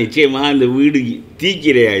பேசியிருந்தால் நிச்சயமாக அந்த வீடு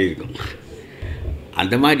தீக்கிரையாகிருக்கும்.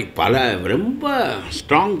 அந்த மாதிரி பல ரொம்ப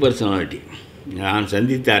ஸ்ட்ராங் பர்சனாலிட்டி நான்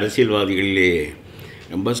சந்தித்த அரசியல்வாதிகளிலே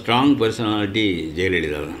ரொம்ப ஸ்ட்ராங் பர்சனாலிட்டி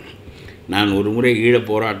ஜெயலலிதா தான். நான் ஒரு முறை ஈழப்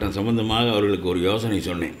போராட்டம் சம்பந்தமாக அவர்களுக்கு ஒரு யோசனை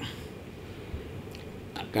சொன்னேன்.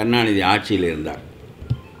 கருணாநிதி ஆட்சியில் இருந்தார்.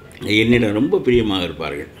 என்னிடம் ரொம்ப பிரியமாக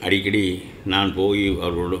இருப்பார்கள். அடிக்கடி நான் போய்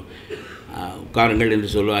அவர்களோடு உட்காருங்கள் என்று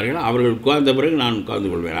சொல்வார்கள். அவர்கள் உட்கார்ந்த பிறகு நான் உட்கார்ந்து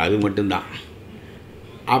கொள்வேன். அது மட்டும்தான்.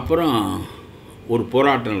 அப்புறம் ஒரு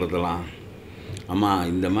போராட்டம் நடத்தலாம் அம்மா,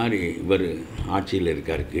 இந்த மாதிரி இவர் ஆட்சியில்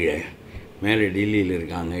இருக்கார், கீழே மேலே டெல்லியில்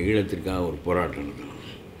இருக்காங்க, ஈழத்திற்காக ஒரு போராட்டம் நடத்தலாம்.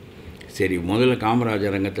 சரி, முதல்ல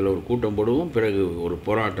காமராஜர் அரங்கத்தில் ஒரு கூட்டம் போடுவோம், பிறகு ஒரு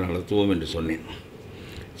போராட்டம் நடத்துவோம் என்று சொன்னேன்.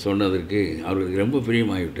 சொன்னதற்கு அவர்களுக்கு ரொம்ப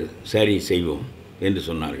பிரியமாகிவிட்டது. சரி செய்வோம் என்று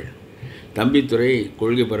சொன்னார்கள். தம்பித்துறை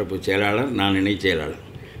கொள்கை பரப்பு செயலாளர், நான் இணைச் செயலாளர்.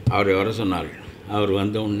 அவரை வர சொன்னார்கள். அவர்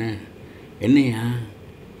வந்தவுடனே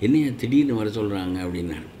என்னையா திடீர்னு வர சொல்கிறாங்க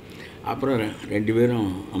அப்படின்னாரு. அப்புறம் 2 பேரும்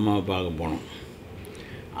அம்மாவை பார்க்க போனோம்.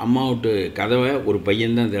 அம்மா விட்டு கதவை ஒரு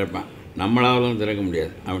பையன்தான் திறப்பான், நம்மளாலாம் திறக்க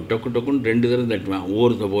முடியாது. அவன் டொக்கு டொக்குன்னு 2 தரம் தட்டுவான்,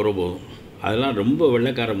 ஒவ்வொருத்த போகிற போதும். அதெல்லாம் ரொம்ப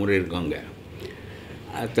வெள்ளைக்கார முறை இருக்கும் அங்கே.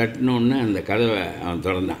 தட்டினோடனே அந்த கதவை அவன்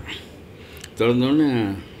திறந்தோடனே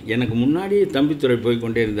எனக்கு முன்னாடி தம்பித்துறை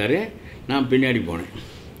போய்கொண்டே இருந்தார். நான் பின்னாடி போனார்.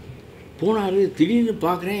 திடீர்னு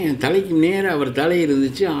பார்க்குறேன், என் தலைக்கு நேராக அவர் தலை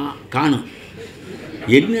இருந்துச்சு, காணும்.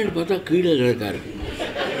 என்னன்னு பார்த்தா கீழே கிடக்காரு,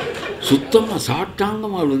 சுத்தமாக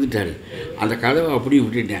சாட்டாங்கமாக விழுந்துட்டார். அந்த கதவை அப்படியே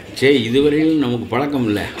விட்டுட்டேன். சரி, இதுவரையிலும் நமக்கு பழக்கம்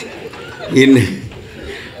இல்லை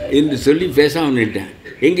என்று சொல்லி பேசாமல் நின்ட்டேன்.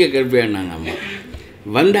 எங்கே கருப்பையானாங்க அம்மா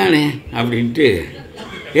வந்தானே அப்படின்ட்டு,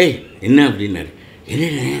 ஏய் என்ன அப்படின்னாரு.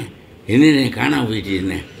 என்னண்ணே காணாமல் போயிட்டு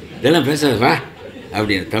இருந்தேன், இதெல்லாம் பேசாத வா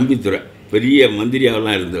அப்படின்னு. தம்பித்துறை பெரிய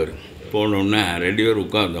மந்திரியாவெல்லாம் இருந்தவர். போனோன்னா 2 பேர்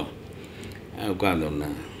உட்கார்ந்தோன்னே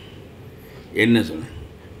என்ன சொன்னேன்,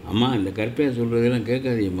 அம்மா இந்த கருப்பையா சொல்கிறதெல்லாம்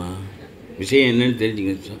கேட்காதீம்மா, விஷயம் என்னன்னு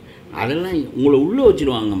தெரிஞ்சுக்க. அதெல்லாம் உங்களை உள்ளே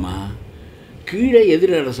வச்சுருவாங்கம்மா. கீழே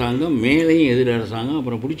எதிர் அரசாங்கம், மேலேயும் எதிர் அரசாங்கம்,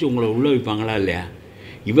 அப்புறம் பிடிச்சி உங்களை உள்ளே வைப்பாங்களா இல்லையா?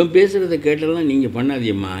 இவன் பேசுகிறத கேட்டெல்லாம் நீங்கள்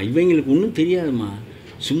பண்ணாதீம்மா, இவங்களுக்கு ஒன்றும் தெரியாதும்மா,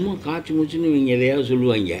 சும்மா காய்ச்சி மூச்சுன்னு இவங்க எதையாவது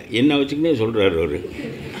சொல்லுவாங்க. என்ன வச்சுக்கினே சொல்கிறாரு அவர்,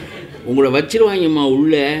 உங்களை வச்சிருவாங்கம்மா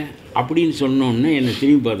உள்ளே அப்படின்னு சொன்னோன்னே என்னை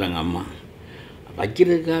திரும்பி பார்த்தாங்க அம்மா.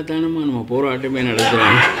 வைக்கிறதுக்காக தானம்மா நம்ம போராட்டமே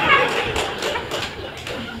நடத்துகிறாங்க,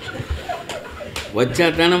 வச்சா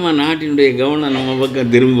தானம்மா நாட்டினுடைய கவனம் நம்ம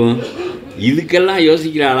பக்கம் திரும்பும். இதுக்கெல்லாம்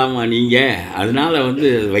யோசிக்கிறாளாம்மா நீங்கள், அதனால்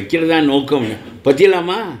வைக்கிறதா நோக்கம்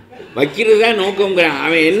பற்றியலாமா, வைக்கிறதா நோக்கங்கிறான்.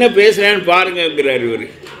 அவன் என்ன பேசுகிறான்னு பாருங்கங்கிறார் இவர்.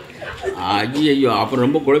 ஐயோ, அப்புறம்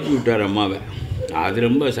ரொம்ப குழப்பி விட்டார் அம்மாவை. அது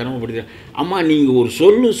ரொம்ப சிரமப்படுத்த. அம்மா நீங்கள் ஒரு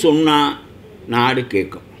சொன்னால் நாடு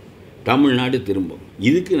கேட்கும், தமிழ்நாடு திரும்பும்.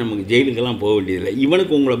 இதுக்கு நமக்கு ஜெயிலுக்கெல்லாம் போக வேண்டியதில்லை.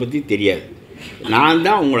 இவனுக்கு உங்களை பற்றி தெரியாது, நான்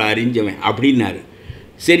தான் உங்களை அறிஞ்சவன் அப்படின்னாரு.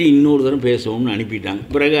 சரி, இன்னொரு தரம் பேசவும்னு அனுப்பிட்டாங்க.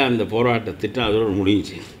 பிறகு அந்த போராட்ட திட்டம் அதோடு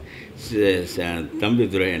முடிஞ்சிச்சு.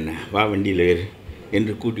 தம்பித்துறை என்ன வா வண்டியில் வேறு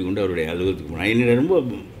என்று கூட்டி கொண்டு அவருடைய அலுவலகத்துக்கு போனார். என்னிட ரொம்ப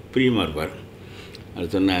பிரியமாக இருப்பார்.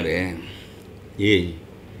 அவர் சொன்னார், ஏய்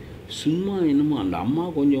சும்மா என்னமோ அந்த அம்மா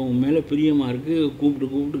கொஞ்சம் உன் மேலே பிரியமாக இருக்குது,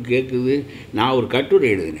 கூப்பிட்டு கேட்குது. நான் ஒரு கட்டுரை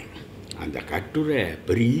எழுதினேன். அந்த கட்டுரை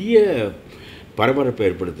பெரிய பரபரப்பை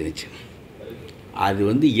ஏற்படுத்தினுச்சு. அது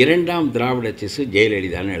 2ஆம் திராவிட செஸ்ஸு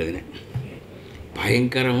ஜெயலலிதான்னு எழுதினேன்.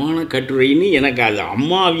 பயங்கரமான கட்டுரைன்னு எனக்கு அது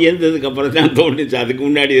அம்மா வியந்ததுக்கப்புறம் தான் தோணுச்சு, அதுக்கு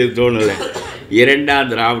முன்னாடி அது தோணலை. 2ஆம்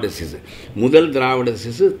திராவிட சிசு, முதல் திராவிட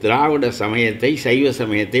சிசு திராவிட சமயத்தை, சைவ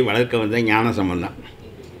சமயத்தை வளர்க்க வந்த ஞான சம்பந்தம்.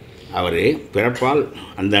 அவர் பிறப்பால்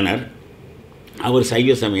அந்தனர். அவர்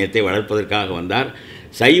சைவ சமயத்தை வளர்ப்பதற்காக வந்தார்.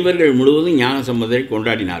 சைவர்கள் முழுவதும் ஞான சம்பந்தரை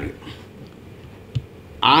கொண்டாடினார்கள்.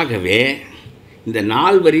 ஆகவே இந்த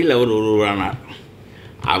 4 வரியில் அவர் ஒருவரானார்.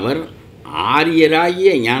 அவர் ஆரியராகிய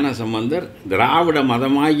ஞான சம்பந்தர் திராவிட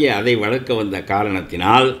மதமாகிய அதை வளர்க்க வந்த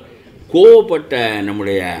காரணத்தினால் கோபப்பட்ட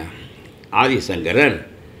நம்முடைய ஆதிசங்கரர்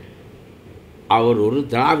அவர் ஒரு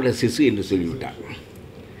திராவிட சிசு என்று சொல்லிவிட்டார்.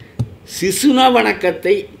 சிசுன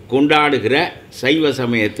வணக்கத்தை கொண்டாடுகிற சைவ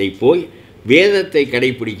சமயத்தை போய் வேதத்தை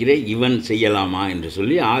கடைப்பிடிக்கிற இவன் செய்யலாமா என்று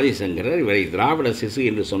சொல்லி ஆதிசங்கரர் இவரை திராவிட சிசு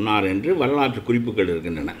என்று சொன்னார் என்று வரலாற்று குறிப்புகள்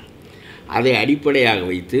இருக்கின்றன. அதை அடிப்படையாக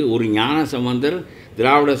வைத்து ஒரு ஞான சம்பந்தர்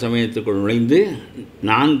திராவிட சமயத்துக்குள் நுழைந்து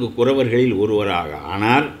 4 குறவர்களில் ஒருவராக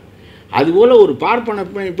ஆனார். அதுபோல் ஒரு பார்ப்பன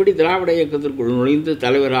எப்படி திராவிட இயக்கத்திற்குள் நுழைந்து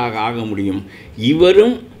தலைவராக ஆக முடியும்?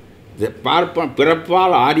 இவரும்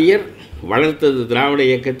பிறப்பால் ஆரியர், வளர்த்தது திராவிட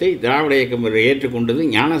இயக்கத்தை, திராவிட இயக்கம் ஏற்றுக்கொண்டது,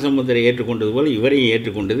 ஞான சம்பந்தரை ஏற்றுக்கொண்டது போல் இவரையும்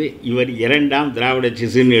ஏற்றுக்கொண்டது. இவர் 2ஆம் திராவிட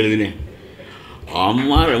சிசுன்னு எழுதினேன்.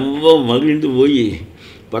 அம்மா ரொம்ப மகிழ்ந்து போய்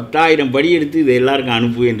 10,000 படி எடுத்து இதை எல்லாருக்கும்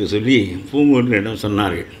அனுப்பு என்று சொல்லி பூங்குன்றனிடம்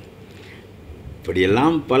சொன்னார்கள்.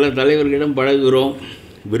 இப்படியெல்லாம் பல தலைவர்களிடம் பழகுகிறோம்,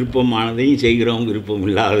 விருப்பமானதையும் செய்கிறோம், விருப்பம்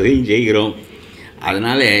இல்லாததையும் செய்கிறோம்.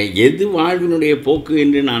 அதனால் எது வாழ்வினுடைய போக்கு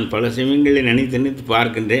என்று நான் பல சமயங்களில் நினைத்து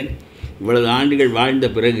பார்க்கின்றேன். இவ்வளவு ஆண்டுகள் வாழ்ந்த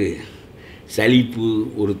பிறகு சலிப்பு,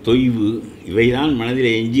 ஒரு தொய்வு இவைதான்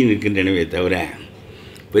மனதில் எஞ்சி நிற்கின்றனவே தவிர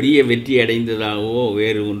பெரிய வெற்றி அடைந்ததாகவோ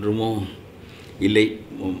வேறு ஒன்றுமோ இல்லை.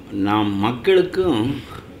 நாம் மக்களுக்கும்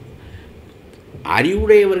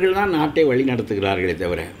அறிவுடையவர்கள் தான் நாட்டை வழி நடத்துகிறார்களே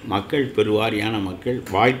தவிர மக்கள், பெருவாரியான மக்கள்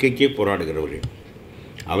வாழ்க்கைக்கே போராடுகிறவர்கள்.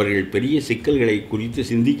 அவர்கள் பெரிய சிக்கல்களை குறித்து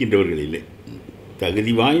சிந்திக்கின்றவர்கள் இல்லை.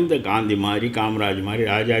 தகுதி வாய்ந்த காந்தி மாதிரி, காமராஜ் மாதிரி,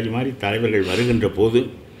 ராஜாஜி மாதிரி தலைவர்கள் வருகின்ற போது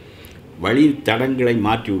வழி தடங்களை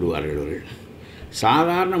மாற்றி விடுவார்கள். அவர்கள்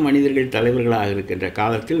சாதாரண மனிதர்கள் தலைவர்களாக இருக்கின்ற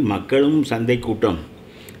காலத்தில் மக்களும் சந்தை கூட்டம்,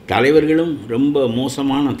 தலைவர்களும் ரொம்ப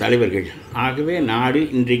மோசமான தலைவர்கள். ஆகவே நாடு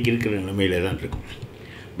இன்றைக்கு இருக்கிற நிலைமையில் தான் இருக்கும்.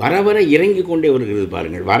 வர வர இறங்கி கொண்டே வருகிறது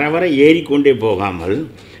பாருங்கள். வர வர ஏறிக்கொண்டே போகாமல்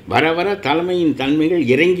வர வர தலைமையின் தன்மைகள்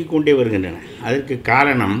இறங்கி கொண்டே வருகின்றன. அதற்கு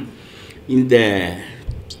காரணம் இந்த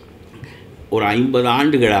ஒரு 50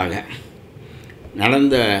 ஆண்டுகளாக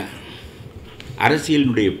நடந்த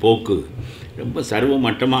அரசியலினுடைய போக்கு ரொம்ப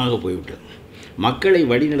சர்வமட்டமாக போய்விட்டது. மக்களை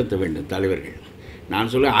வழிநடத்த வேண்டும் தலைவர்கள்.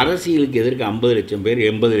 நான் சொல்ல, அரசியலுக்கு எதற்கு 50 லட்சம் பேர்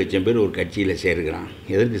 80 லட்சம் பேர் ஒரு கட்சியில் சேருகிறான்?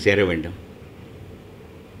 எதற்கு சேர வேண்டும்?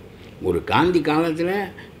 ஒரு காந்தி காலத்தில்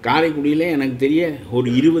காரைக்குடியில் எனக்கு தெரிய ஒரு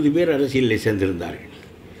 20 பேர் அரசியலில் சேர்ந்திருந்தார்கள்.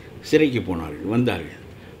 சிறைக்கு போனார்கள், வந்தார்கள்.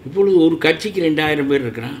 இப்பொழுது ஒரு கட்சிக்கு 2000 பேர்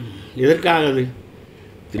இருக்கிறான். எதற்காக? அது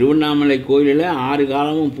திருவண்ணாமலை கோயிலில் 6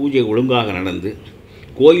 காலமும் பூஜை ஒழுங்காக நடந்து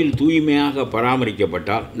கோயில் தூய்மையாக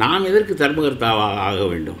பராமரிக்கப்பட்டால் நாம் எதற்கு தர்மகர்த்தாவாக ஆக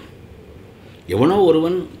வேண்டும்? எவனோ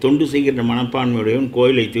ஒருவன் தொண்டு செய்கின்ற மனப்பான்மையுடையவன்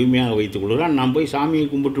கோயிலை தூய்மையாக வைத்துக் கொள்கிறான். நாம் போய் சாமியை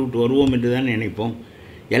கும்பிட்டு விட்டு வருவோம் என்று தான் நினைப்போம்.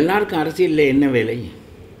 எல்லாருக்கும் அரசியலில் என்ன வேலை?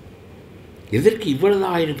 எதற்கு இவ்வளவு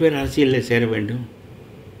 1000 பேர் அரசியலில் சேர வேண்டும்?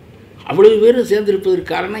 அவ்வளவு பேரும்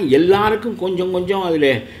சேர்ந்திருப்பதற்கு காரணம் எல்லாருக்கும் கொஞ்சம் கொஞ்சம்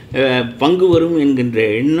அதில் பங்கு வரும் என்கின்ற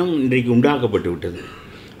எண்ணம் இன்றைக்கு உண்டாக்கப்பட்டு விட்டது.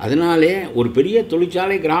 அதனாலே ஒரு பெரிய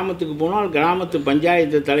தொழிற்சாலை கிராமத்துக்கு போனால் கிராமத்து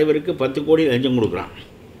பஞ்சாயத்து தலைவருக்கு 10 கோடி லஞ்சம் கொடுக்குறான்.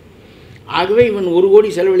 ஆகவே இவன் 1 கோடி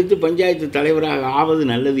செலவழித்து பஞ்சாயத்து தலைவராக ஆவது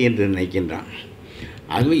நல்லது என்று நினைக்கின்றான்.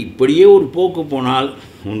 ஆகவே இப்படியே ஒரு போக்கு போனால்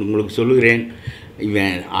உங்களுக்கு சொல்லுகிறேன்,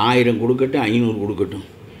 இவன் 1000 கொடுக்கட்டும், 500 கொடுக்கட்டும்,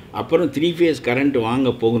 அப்புறம் 3 ஃபேஸ் கரண்ட் வாங்க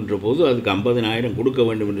போகின்ற போது அதுக்கு 50,000 கொடுக்க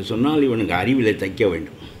வேண்டும் என்று சொன்னால் இவனுக்கு அறிவில் தைக்க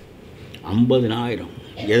வேண்டும். 50,000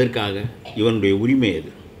 எதற்காக? இவனுடைய உரிமை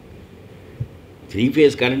அது. 3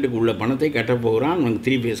 ஃபேஸ் கரண்ட்டுக்கு உள்ள பணத்தை கட்டப்போகிறான். அவனுக்கு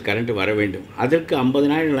 3 ஃபேஸ் கரண்ட் வர வேண்டும். அதற்கு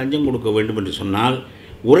 50,000 லஞ்சம் கொடுக்க வேண்டும் என்று சொன்னால்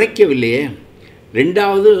உரைக்கவில்லையே.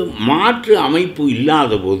 ரெண்டாவது, மாற்று அமைப்பு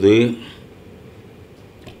இல்லாத போது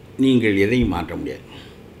நீங்கள் எதையும் மாற்ற முடியாது.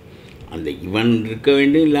 அந்த இவன் இருக்க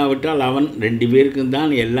வேண்டும், இல்லாவிட்டால் அவன் 2 பேருக்கும்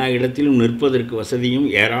தான் எல்லா இடத்திலும் நிற்பதற்கு வசதியும்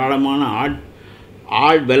ஏராளமான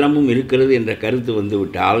ஆள் பலமும் இருக்கிறது என்ற கருத்து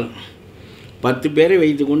வந்துவிட்டால் 10 பேரை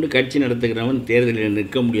வைத்துக்கொண்டு கட்சி நடத்துகிறவன் தேர்தலில்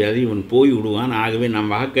நிற்க முடியாது, இவன் போய் விடுவான். ஆகவே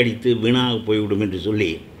நாம் வாக்களித்து வீணாக போய்விடும் என்று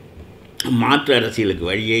சொல்லி மாற்று அரசியலுக்கு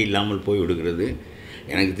வழியே இல்லாமல் போய்விடுகிறது.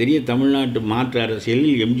 எனக்கு தெரிய தமிழ்நாட்டு மாற்று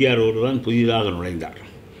அரசியலில் எம்ஜிஆர் ஒரு தான் புதிதாக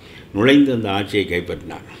நுழைந்து அந்த ஆட்சியை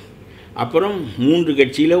கைப்பற்றினார். அப்புறம் 3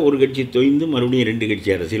 கட்சியில் ஒரு கட்சி தொய்ந்து மறுபடியும் 2 கட்சி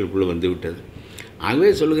அரசியலுக்குள்ளே வந்து விட்டது. ஆகவே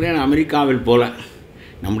சொல்கிறேன், அமெரிக்காவில் போல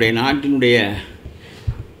நம்முடைய நாட்டினுடைய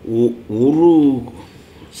ஒரு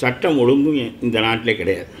சட்டம் ஒழுங்கும் இந்த நாட்டிலே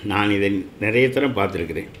கிடையாது. நான் இதை நிறைய தரம்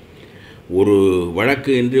பார்த்துருக்கிறேன். ஒரு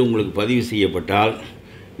வழக்கு என்று உங்களுக்கு பதிவு செய்யப்பட்டால்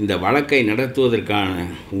இந்த வழக்கை நடத்துவதற்கான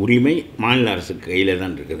உரிமை மாநில அரசுக்கு கையில்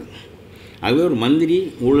தான் இருக்கிறது. ஆகவே ஒரு மந்திரி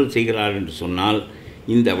ஊழல் செய்கிறார் என்று சொன்னால்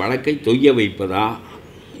இந்த வழக்கை தொய்ய வைப்பதா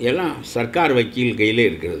எல்லாம் சர்க்கார் வக்கீல் கையில்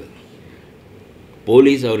இருக்கிறது,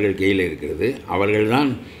 போலீஸ் அவர்கள் கையில் இருக்கிறது.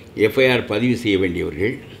 அவர்கள்தான் எஃப்ஐஆர் பதிவு செய்ய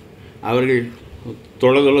வேண்டியவர்கள். அவர்கள்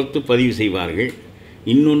தொலைத்து பதிவு செய்வார்கள்.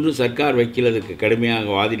 இன்னொன்று, சர்க்கார் வக்கீல் அதுக்கு கடுமையாக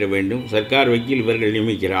வாதிட வேண்டும். சர்க்கார் வக்கீல் இவர்கள்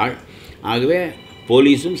நியமிக்கிறாள். ஆகவே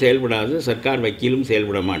போலீஸும் செயல்படாது, சர்க்கார் வக்கீலும்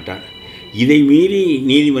செயல்பட மாட்டார். இதை மீறி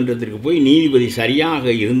நீதிமன்றத்திற்கு போய் நீதிபதி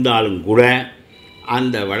சரியாக இருந்தாலும் கூட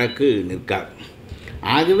அந்த வழக்கு நிற்காது.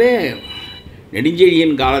 ஆகவே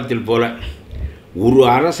நெடுஞ்செழியன் காலத்தில் போல ஒரு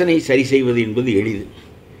அரசனை சரி செய்வது என்பது எளிது.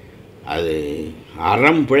 அது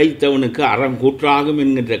அறம் பிழைத்தவனுக்கு அறம் கூற்றாகும்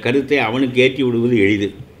என்கின்ற கருத்தை அவனுக்கு ஏற்றி விடுவது எளிது.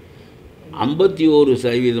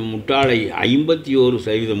 51% முட்டாளை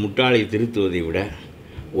 51% முட்டாளை திருத்துவதை விட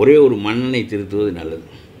ஒரே ஒரு மன்னனை திருத்துவது நல்லது.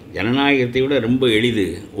 ஜனநாயகத்தை விட ரொம்ப எளிது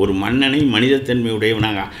ஒரு மன்னனை மனிதத்தன்மை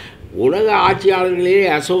உடையவனாக. உலக ஆட்சியாளர்களிலேயே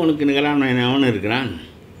அசோகனுக்கு நிகரான அவன் இருக்கிறான்,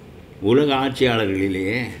 உலக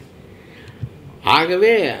ஆட்சியாளர்களிலேயே.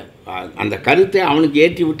 ஆகவே அந்த கருத்தை அவனுக்கு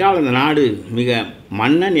ஏற்றிவிட்டால் அந்த நாடு மிக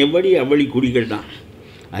மன்னன் எவ்வளி அவ்வளி குடிகள் தான்.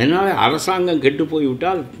 அதனால் அரசாங்கம் கெட்டு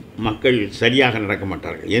போய்விட்டால் மக்கள் சரியாக நடக்க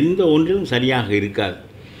மாட்டார்கள், எந்த ஒன்றிலும் சரியாக இருக்காது.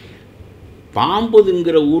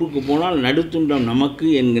 பாம்புதுங்கிற ஊருக்கு போனால் நடுத்துண்டம் நமக்கு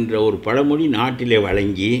என்கின்ற ஒரு பழமொழி நாட்டிலே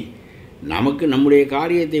வழங்கி நமக்கு நம்முடைய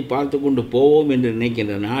காரியத்தை பார்த்து கொண்டு போவோம் என்று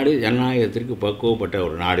நினைக்கின்ற நாடு ஜனநாயகத்திற்கு பக்குவப்பட்ட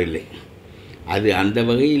ஒரு நாடு இல்லை. அது அந்த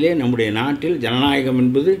வகையிலே நம்முடைய நாட்டில் ஜனநாயகம்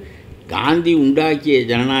என்பது காந்தி உண்டாக்கிய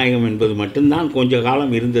ஜனநாயகம் என்பது மட்டும்தான் கொஞ்ச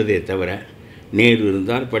காலம் இருந்ததே தவிர, நேரு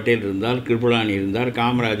இருந்தார், பட்டேல் இருந்தார், கிருபளானி இருந்தார்,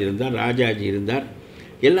 காமராஜ் இருந்தார், ராஜாஜி இருந்தார்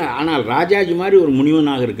எல்லாம். ஆனால் ராஜாஜி மாதிரி ஒரு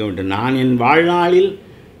முனிவனாக இருக்க வேண்டும். நான் என் வாழ்நாளில்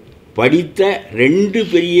படித்த 2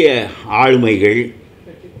 பெரிய ஆளுமைகள்,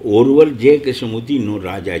 ஒருவர் ஜே கிருஷ்ணமூர்த்தி, இன்னொரு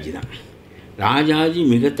ராஜாஜி தான். ராஜாஜி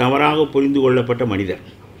மிக தவறாக புரிந்து கொள்ளப்பட்ட மனிதர்.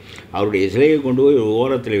 அவருடைய சிலையை கொண்டு போய் ஒரு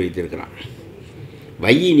ஓரத்தில் வைத்திருக்கிறான்.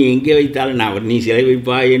 நீ எங்கே வைத்தாலும் நீ சிலை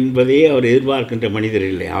வைப்பா என்பதே அவர் எதிர்பார்க்கின்ற மனிதர்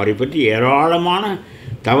இல்லை. அவரை பற்றி ஏராளமான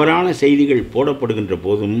தவறான செய்திகள் போடப்படுகின்ற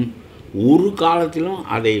போதும் ஒரு காலத்திலும்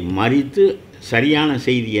அதை மறித்து சரியான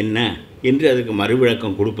செய்தி என்ன என்று அதுக்கு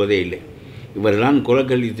மறுவிளக்கம் கொடுப்பதே இல்லை. இவர்தான்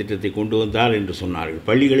குலக்கல்வி திட்டத்தை கொண்டு வந்தார் என்று சொன்னார்கள்.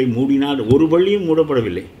 பள்ளிகளை மூடினால் ஒரு பள்ளியும்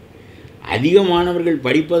மூடப்படவில்லை. அதிக மாணவர்கள்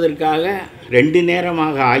படிப்பதற்காக 2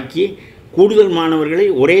 நேரமாக ஆக்கி கூடுதல் மாணவர்களை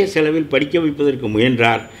ஒரே செலவில் படிக்க வைப்பதற்கு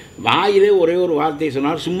முயன்றார். வாயிலே ஒரே ஒரு வார்த்தை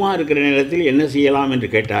சொன்னார், சும்மா இருக்கிற நேரத்தில் என்ன செய்யலாம் என்று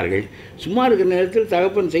கேட்டார்கள். சும்மா இருக்கிற நேரத்தில்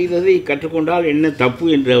தகப்பன் செய்ததை கற்றுக்கொண்டால் என்ன தப்பு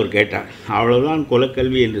என்று அவர் கேட்டார். அவ்வளவுதான்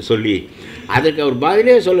குலக்கல்வி என்று சொல்லி அதற்கு அவர்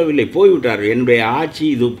பதிலே சொல்லவில்லை, போய்விட்டார். என்னுடைய ஆட்சி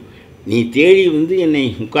இது, நீ தேடி வந்து என்னை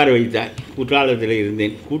உட்கார வைத்தாய், குற்றாலத்தில்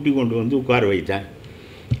இருந்தேன், கூட்டி கொண்டு வந்து உட்கார வைத்தாய்,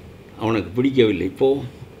 அவனுக்கு பிடிக்கவில்லை.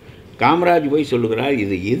 இப்போது காமராஜ் போய் சொல்லுகிறார்,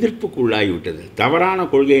 இது எதிர்ப்புக்குள்ளாகிவிட்டது. தவறான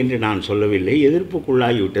கொள்கை என்று நான் சொல்லவில்லை,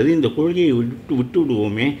 எதிர்ப்புக்குள்ளாகிவிட்டது. இந்த கொள்கையை விட்டு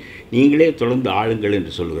விடுவோமே, நீங்களே தொடர்ந்து ஆளுங்கள்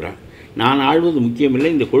என்று சொல்லுகிறார். நான் ஆள்வது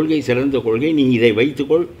முக்கியமில்லை, இந்த கொள்கை சிறந்த கொள்கை, நீ இதை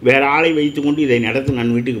வைத்துக்கொள், வேறு ஆளை வைத்துக்கொண்டு இதை நடத்த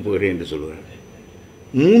நான் வீட்டுக்கு போகிறேன் என்று சொல்லுகிறார்.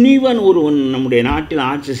 முனிவன் ஒருவன் நம்முடைய நாட்டில்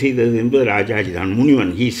ஆட்சி செய்தது என்பது ராஜாஜி தான்.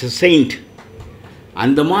 முனிவன், ஹீ இஸ் எ செயின்ட்.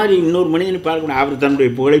 அந்த மாதிரி இன்னொரு மனிதனை பார்க்கணும். அவர் தன்னுடைய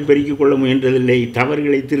புகழை பெருக்கிக் கொள்ள முயன்றதில்லை,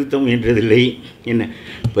 தவறுகளை திருத்த முயன்றதில்லை. என்ன,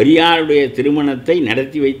 பெரியாருடைய திருமணத்தை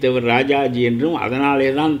நடத்தி வைத்தவர் ராஜாஜி என்றும் அதனாலே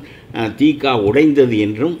தான் தீகா உடைந்தது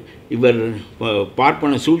என்றும் இவர்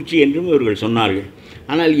பார்ப்பன சூழ்ச்சி என்றும் இவர்கள் சொன்னார்கள்.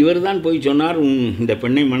 ஆனால் இவர் தான் போய் சொன்னார், இந்த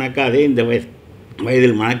பெண்ணை மணக்காதே, இந்த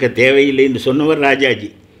வயதில் மணக்க தேவையில்லை என்று சொன்னவர் ராஜாஜி.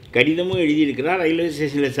 கடிதமும் எழுதியிருக்கிறார், ரயில்வே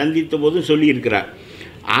ஸ்டேஷனில் சந்தித்த போதும் சொல்லியிருக்கிறார்.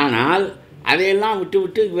 ஆனால் அதையெல்லாம்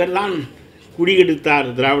விட்டுவிட்டு இவர்தான் குடிகெடுத்தார்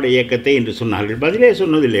திராவிட இயக்கத்தை என்று சொன்னார்கள். பதிலே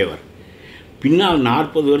சொன்னதில்லை. அவர் பின்னால்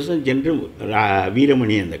 40 வருஷம் சென்று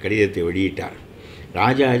வீரமணி அந்த கடிதத்தை வெளியிட்டார்.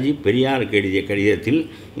 ராஜாஜி பெரியாருக்கு எழுதிய கடிதத்தில்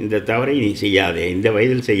இந்த தவறை நீ செய்யாதே, இந்த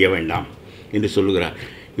வயதில் செய்ய வேண்டாம் என்று சொல்லுகிறார்.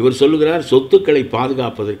 இவர் சொல்லுகிறார், சொத்துக்களை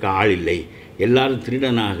பாதுகாப்பதற்கு ஆள் இல்லை, எல்லாரும்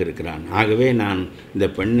திருடனாக இருக்கிறான், ஆகவே நான் இந்த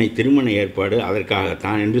பெண்ணை திருமண ஏற்பாடு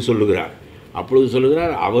அதற்காகத்தான் என்று சொல்லுகிறார். அப்பொழுது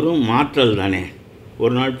சொல்லுகிறார், அவரும் மாற்றல் தானே,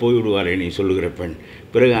 ஒரு நாள் போய்விடுவாரே நீ சொல்லுகிற பெண்,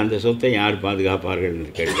 பிறகு அந்த சொத்தை யார் பாதுகாப்பார்கள்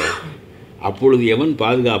என்று கேட்டார். அப்பொழுது எவன்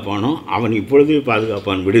பாதுகாப்பானோ அவன் இப்பொழுதே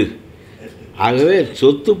பாதுகாப்பான், விடு. ஆகவே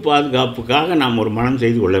சொத்து பாதுகாப்புக்காக நாம் ஒரு மனம்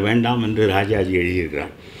செய்து கொள்ள வேண்டாம் என்று ராஜாஜி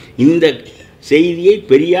எழுதியிருக்கிறார். இந்த செய்தியை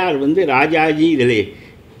பெரியார் ராஜாஜி இதில்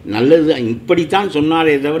நல்லது இப்படித்தான்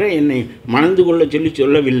சொன்னாரே தவிர என்னை மணந்து கொள்ள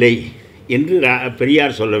சொல்லவில்லை என்று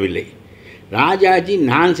பெரியார் சொல்லவில்லை. ராஜாஜி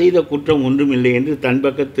நான் செய்த குற்றம் ஒன்றுமில்லை என்று தன்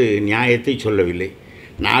பக்கத்து நியாயத்தை சொல்லவில்லை.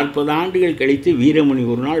 40 ஆண்டுகள் கழித்து வீரமணி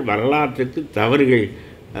ஒரு நாள் வரலாற்றில்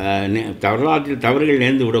தவறுகள்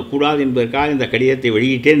நேர்ந்து விடக்கூடாது என்பதற்காக இந்த கடிதத்தை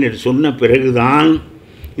வெளியிட்டேன் என்று சொன்ன பிறகுதான்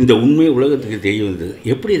இந்த உண்மை உலகத்துக்கு தெரிய வந்தது.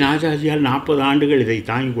 எப்படி ராஜாஜியால் 40 ஆண்டுகள் இதை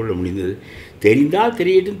தாங்கிக் கொள்ள முடிந்தது? தெரிந்தால்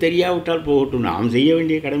தெரியட்டும், தெரியாவிட்டால் போகட்டும், நாம் செய்ய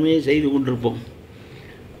வேண்டிய கடமையை செய்து கொண்டிருப்போம்,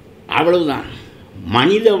 அவ்வளவுதான்.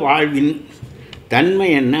 மனித வாழ்வின் தன்மை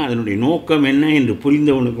என்ன, அதனுடைய நோக்கம் என்ன என்று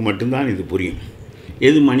புரிந்தவனுக்கு மட்டும்தான் இது புரியும்.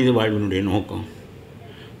 எது மனித வாழ்வினுடைய நோக்கம்?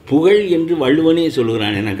 புகழ் என்று வள்ளுவனே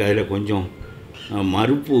சொல்கிறான். எனக்கு அதில் கொஞ்சம்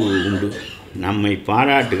மறுப்பு உண்டு. நம்மை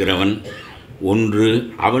பாராட்டுகிறவன் ஒன்று,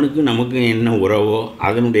 அவனுக்கு நமக்கு என்ன உறவோ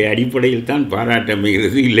அதனுடைய அடிப்படையில் தான் பாராட்டு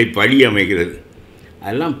அமைகிறது, இல்லை பழி அமைகிறது.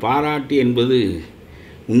 அதெல்லாம் பாராட்டு என்பது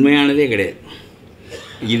உண்மையானதே கிடையாது.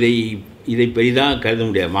 இதை பெரிதாக கருத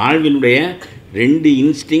முடியாது. வாழ்வினுடைய 2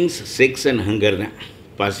 இன்ஸ்டிங்ஸ், செக்ஸ் அண்ட் ஹங்கர் தான்.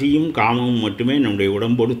 பசியும் காமமும் மட்டுமே நம்முடைய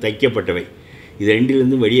உடம்போடு தைக்கப்பட்டவை. இது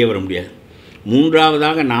 2லிருந்து வெளியே வர முடியாது.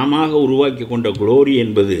 3ஆவதாக நாம உருவாக்கி கொண்ட குளோரி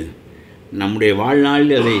என்பது நம்முடைய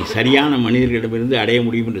வாழ்நாளில் அதை சரியான மனிதர்களிடமிருந்து அடைய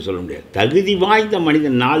முடியும் என்று சொல்ல முடியாது. தகுதி வாய்ந்த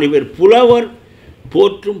மனிதன் 4 பேர், புலவர்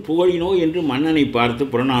போற்றும் புகழினோ என்று மன்னனை பார்த்து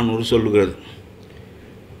புறநானூறு சொல்லுகிறது.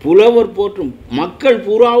 புலவர் போற்றும், மக்கள்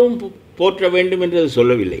பூராவும் போற்ற வேண்டும் என்று அது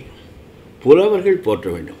சொல்லவில்லை. புலவர்கள் போற்ற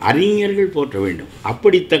வேண்டும், அறிஞர்கள் போற்ற வேண்டும்,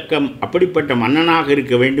 அப்படிப்பட்ட மன்னனாக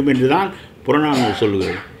இருக்க வேண்டும் என்று தான் புறநானூறு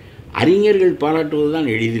சொல்லுகிறது. அறிஞர்கள் பாராட்டுவது தான்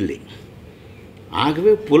எளிதில்லை.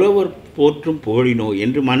 ஆகவே புலவர் போற்றும் புகழினோ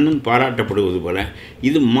என்று மன்னன் பாராட்டப்படுவது போல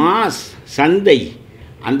இது மாஸ் சந்தை.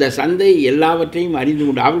 அந்த சந்தை எல்லாவற்றையும் அறிந்து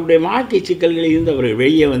கொண்டு அவருடைய வாழ்க்கை சிக்கல்களில் இருந்து அவர்கள்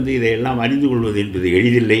வெளியே இதையெல்லாம் அறிந்து கொள்வது என்பது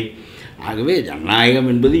எளிதில்லை. ஆகவே ஜனநாயகம்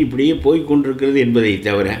என்பது இப்படியே போய்கொண்டிருக்கிறது என்பதை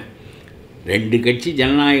தவிர 2 கட்சி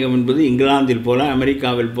ஜனநாயகம் என்பது இங்கிலாந்தில் போல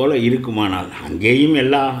அமெரிக்காவில் போல இருக்குமானால் அங்கேயும்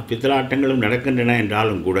எல்லா பித்தலாட்டங்களும் நடக்கின்றன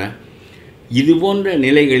என்றாலும் கூட இது போன்ற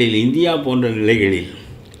நிலைகளில், இந்தியா போன்ற நிலைகளில்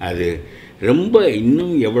அது ரொம்ப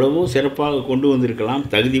இன்னும் எவ்வளவோ சிறப்பாக கொண்டு வந்திருக்கலாம்.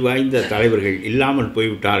 தகுதி வாய்ந்த தலைவர்கள் இல்லாமல்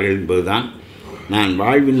போய்விட்டார்கள் என்பதுதான் நான்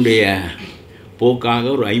வாழ்வினுடைய போக்காக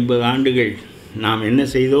ஒரு 50 ஆண்டுகள் நாம் என்ன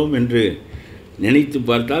செய்தோம் என்று நினைத்து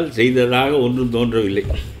பார்த்தால் செய்ததாக ஒன்றும் தோன்றவில்லை.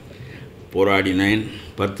 போராடினேன்,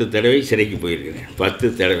 10 தடவை சிறைக்கு போயிருக்கிறேன். 10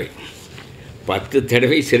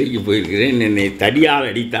 தடவை சிறைக்கு போயிருக்கிறேன். என்னை தடியால்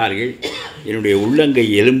அடித்தார்கள், என்னுடைய உள்ளங்கை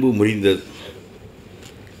எலும்பு முறிந்தது.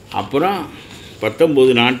 அப்புறம்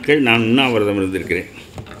 19 நாட்கள் நான் உண்ணாவிரதம் இருந்திருக்கிறேன்.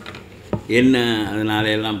 என்ன அதனால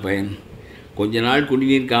எல்லாம் பயன்? கொஞ்ச நாள்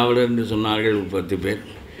குடிநீர் காவலர் என்று சொன்னார்கள் ஒரு 10 பேர்.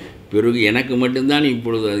 பிறகு எனக்கு மட்டும்தான்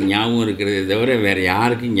இப்பொழுது அது ஞாபகம் இருக்கிறதே தவிர வேறு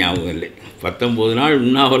யாருக்கும் ஞாபகம் இல்லை. 19 நாள்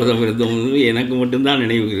உண்ணாவிரதம் இருந்தவங்க எனக்கு மட்டும்தான்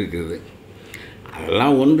நினைவு இருக்கிறது.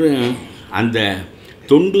 அதெல்லாம் ஒன்று. அந்த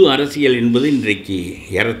தொண்டு அரசியல் என்பது இன்றைக்கு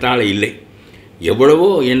ஏறத்தாழ இல்லை. எவ்வளவோ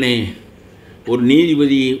என்னை ஒரு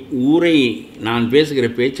நீதிபதி ஊரை நான் பேசுகிற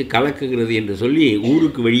பேச்சு கலக்குகிறது என்று சொல்லி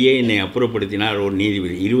ஊருக்கு வெளியே என்னை அப்புறப்படுத்தினார் ஒரு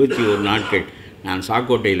நீதிபதி. 21 நாட்கள் நான்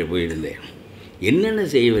சாக்கோட்டையில் போயிருந்தேன். என்னென்ன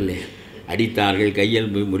செய்யவில்லை, அடித்தார்கள்,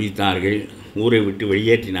 கையெழும்பு முறித்தார்கள், ஊரை விட்டு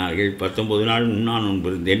வெளியேற்றினார்கள். 19 நாள் உண்ணா நோன்பு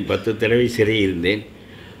இருந்தேன். 10 தடவை சிறை இருந்தேன்.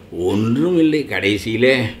 ஒன்றும் இல்லை.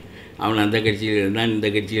 கடைசியில் அவன் அந்த கட்சியில் இருந்தான், இந்த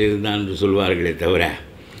கட்சியில் இருந்தான் என்று சொல்வார்களே தவிர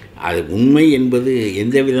அது உண்மை என்பது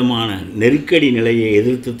எந்த விதமான நெருக்கடி நிலையை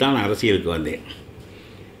எதிர்த்து தான் அரசியலுக்கு வந்தேன்.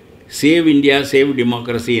 சேவ் இந்தியா, சேவ்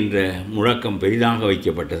டெமோக்ரஸி என்ற முழக்கம் பெரிதாக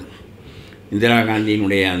வைக்கப்பட்டது. இந்திரா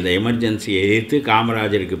காந்தியினுடைய அந்த எமர்ஜென்சியை எதிர்த்து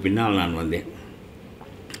காமராஜருக்கு பின்னால் நான் வந்தேன்.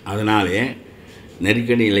 அதனாலே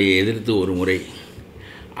நெருக்கடி நிலையை எதிர்த்து ஒரு முறை.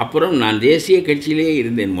 அப்புறம் நான் தேசிய கட்சியிலே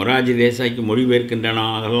இருந்தேன். மொரார்ஜி தேசாய்க்கு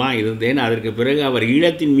மொழிபெயர்க்கின்றனாகலாம் இருந்தேன். அதற்கு பிறகு அவர்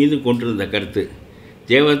ஈழத்தின் மீது கொண்டிருந்த கருத்து,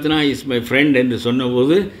 ஜெயவர்தனா இஸ் மை ஃப்ரெண்ட் என்று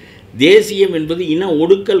சொன்னபோது தேசியம் என்பது இன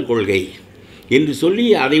ஒடுக்கல் கொள்கை என்று சொல்லி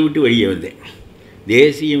அதை விட்டு வெளியே வந்தேன்.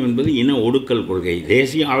 தேசியம் என்பது இன ஒடுக்கல் கொள்கை.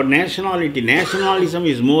 தேசியம், அவர் நேஷனாலிசம்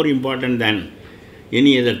is more important than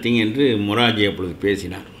any other thing என்று மொரார்ஜி அப்பொழுது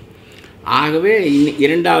பேசினார். ஆகவே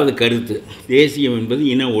இரண்டாவது கருத்து, தேசியம் என்பது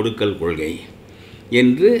இன ஒடுக்கல் கொள்கை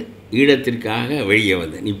என்று ஈழத்திற்காக வெளியே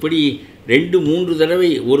வந்தேன். இப்படி 2-3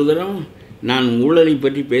 தடவை, ஒரு தடவை நான் ஊழலை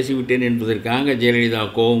பற்றி பேசிவிட்டேன் என்பதற்காக ஜெயலலிதா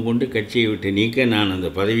கோபம் கொண்டு கட்சியை விட்டு நீக்க நான் அந்த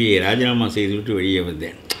பதவியை ராஜினாமா செய்துவிட்டு வெளியே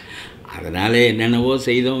வந்தேன். அதனால் என்னென்னவோ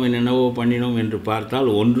செய்தோம், என்னென்னவோ பண்ணினோம் என்று பார்த்தால்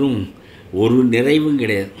ஒன்றும் ஒரு நிறைவும்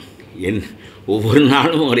கிடையாது. ஒவ்வொரு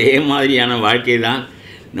நாளும் ஒரே மாதிரியான வாழ்க்கை தான்.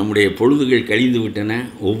 நம்முடைய பொழுதுகள் கழிந்து விட்டன.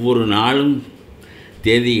 ஒவ்வொரு நாளும்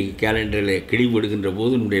தேதி கேலண்டரில் கிழிபடுகின்ற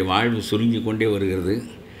போது நம்முடைய வாழ்வு சுருங்கி கொண்டே வருகிறது.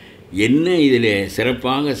 என்ன இதில்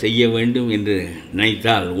சிறப்பாக செய்ய வேண்டும் என்று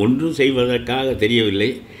நினைத்தால் ஒன்றும் செய்வதற்காக தெரியவில்லை.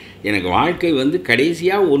 எனக்கு வாழ்க்கை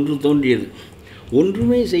கடைசியாக ஒன்று தோன்றியது,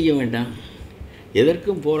 ஒன்றுமே செய்ய வேண்டாம்,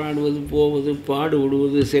 எதற்கும் போராடுவது, போவது,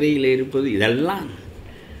 பாடுபடுவது, சிறையில் இருப்பது, இதெல்லாம்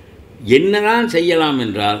என்னதான் செய்யலாம்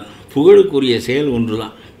என்றால் புகழுக்குரிய செயல் ஒன்று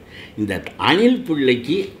தான். இந்த அணில்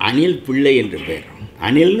பிள்ளைக்கு அணில் பிள்ளை என்று பெயர்.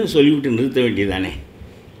 அணில்னு சொல்லிவிட்டு நிறுத்த வேண்டியதானே.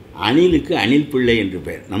 அணிலுக்கு அணில் பிள்ளை என்று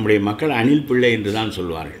பெயர். நம்முடைய மக்கள் அணில் பிள்ளை என்று தான்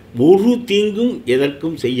சொல்வார்கள். ஒரு தீங்கும்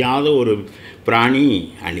எதற்கும் செய்யாத ஒரு பிராணி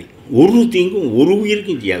அணில். ஒரு தீங்கும் ஒரு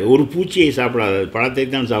உயிருக்கும் செய்யாது. ஒரு பூச்சியை சாப்பிடாது, பழத்தை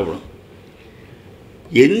தான் சாப்பிடும்.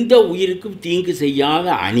 எந்த உயிருக்கும் தீங்கு செய்யாத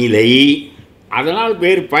அணிலை, அதனால்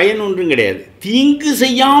வேறு பயன் ஒன்றும் கிடையாது. தீங்கு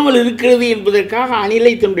செய்யாமல் இருக்கிறது என்பதற்காக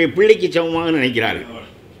அணிலை தன்னுடைய பிள்ளைக்கு சமமாக நினைக்கிறார்கள்.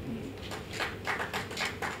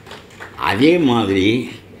 அதே மாதிரி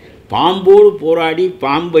பாம்போடு போராடி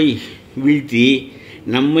பாம்பை வீழ்த்தி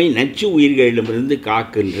நம்மை நச்சு உயிர்களிடமிருந்து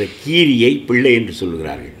காக்கின்ற கீரியை பிள்ளை என்று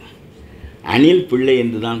சொல்கிறார்கள். அணில் பிள்ளை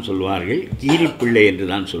என்று தான் சொல்வார்கள், கீரி பிள்ளை என்று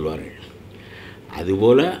தான் சொல்வார்கள்.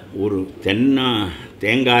 அதுபோல் ஒரு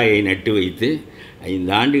தேங்காயை நட்டு வைத்து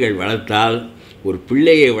 5 ஆண்டுகள் வளர்த்தால் ஒரு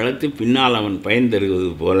பிள்ளையை வளர்த்து பின்னால் அவன் பயன்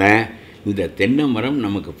தருவது போல இந்த தென்னை மரம்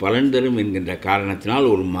நமக்கு பலன் தரும் என்கின்ற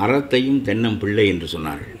காரணத்தினால் ஒரு மரத்தையும் தென்னம்பிள்ளை என்று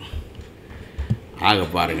சொன்னார்கள். ஆக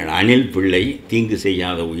பாருங்கள், அணில் பிள்ளை தீங்கு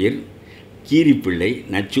செய்யாத உயிர், கீரி பிள்ளை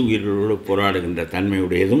நச்சு உயிர்களோடு போராடுகின்ற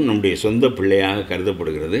தன்மையுடையதும் நம்முடைய சொந்த பிள்ளையாக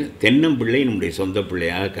கருதப்படுகிறது. தென்னம்பிள்ளை நம்முடைய சொந்த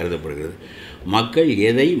பிள்ளையாக கருதப்படுகிறது. மக்கள்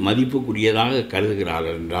எதை மதிப்புக்குரியதாக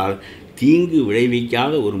கருதுகிறார்கள் என்றால், தீங்கு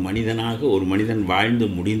விளைவிக்காத ஒரு மனிதனாக ஒரு மனிதன் வாழ்ந்து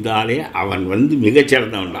முடிந்தாலே அவன்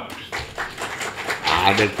மிகச்சிறந்தவன் தான்.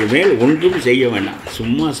 அதற்கு மேல் ஒன்றும் செய்ய வேண்டாம்.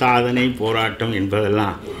 சும்மா சாதனை போராட்டம்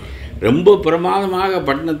என்பதெல்லாம் ரொம்ப பிரமாதமாக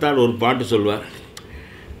பட்டினத்தார் ஒரு பாட்டு சொல்வார்.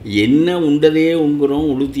 என்ன உண்டதையே உண்கிறோம்,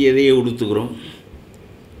 உடுத்தியதையே உடுத்துக்கிறோம்,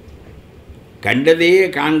 கண்டதையே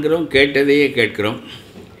காண்கிறோம், கேட்டதையே கேட்கிறோம்,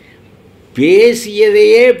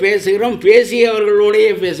 பேசியதையே பேசுகிறோம்,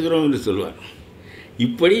 பேசியவர்களோடையே பேசுகிறோம் என்று சொல்வார்.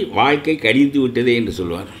 இப்படி வாழ்க்கை கடிந்து விட்டதே என்று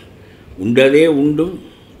சொல்வார். உண்டதே உண்டும்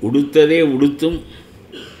உடுத்ததே உடுத்தும்,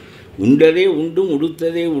 உண்டதே உண்டும்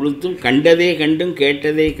உடுத்ததே உடுத்தும், கண்டதே கண்டும்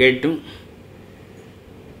கேட்டதே கேட்டும்,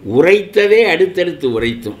 உரைத்ததே அடுத்தடுத்து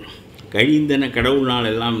உரைத்தும், கழிந்தன கடவுள் நாள்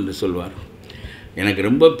எல்லாம் என்று சொல்வார். எனக்கு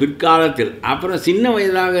ரொம்ப பிற்காலத்தில், அப்புறம் சின்ன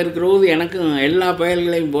வயதாக இருக்கிறபோது எனக்கும் எல்லா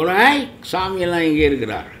பயல்களையும் போல சாமியெல்லாம் இங்கே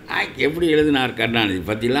இருக்கிறார், எப்படி எழுதினார் கருணாநிதி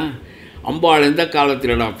பற்றிலாம். அம்பாள் எந்த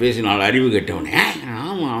காலத்தில் நான் பேசினாள் அறிவு கேட்டவனே,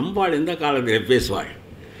 ஆமாம் அம்பாள் எந்த காலத்தில் பேசுவாள்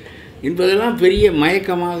என்பதெல்லாம் பெரிய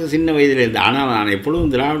மயக்கமாக சின்ன வயதிலிருந்து. ஆனால் நான்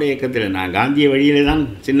எப்பொழுதும் திராவிட இயக்கத்தில், நான் காந்திய வழியிலே தான்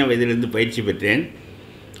சின்ன வயதிலிருந்து பயிற்சி பெற்றேன்.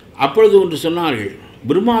 அப்பொழுது ஒன்று சொன்னார்கள்,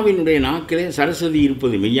 பிரம்மாவினுடைய நாக்கிலே சரஸ்வதி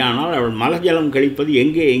இருப்பது மெய்யானால் அவள் மலஜலம் கழிப்பது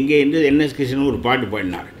எங்கே எங்கே என்று என்எஸ் கிருஷ்ணன் ஒரு பாட்டு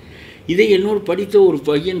பாடினார். இதை என்னோடு படித்த ஒரு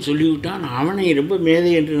பையன் சொல்லிவிட்டான். அவனை ரொம்ப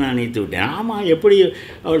மேதை என்று நான் நினைத்து விட்டேன். ஆமாம், எப்படி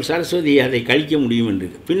அவள் சரஸ்வதி அதை கழிக்க முடியும் என்று.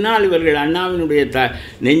 பின்னால் இவர்கள் அண்ணாவினுடைய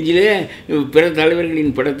நெஞ்சிலே பிற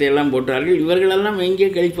தலைவர்களின் படத்தை எல்லாம் போட்டார்கள். இவர்களெல்லாம் எங்கே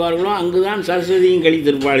கழிப்பார்களோ அங்குதான் சரஸ்வதியும்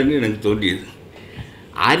கழித்திருப்பாள் என்று எனக்கு தோன்றியது.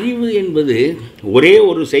 அறிவு என்பது ஒரே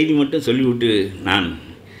ஒரு செய்தி மட்டும் சொல்லிவிட்டு நான்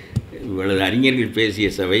இவ்வளவு அறிஞர்கள் பேசிய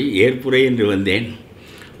சபை ஏற்புரை என்று வந்தேன்.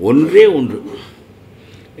 ஒன்றே ஒன்று,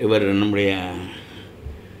 இவர் நம்முடைய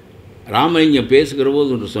ராமலிங்கம் பேசுகிற போது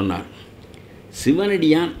ஒன்று சொன்னார்.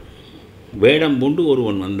 சிவனடியான் வேடம் பூண்டு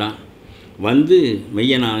ஒருவன் வந்தான், வந்து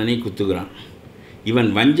மெய்யநாதனை குத்துகிறான். இவன்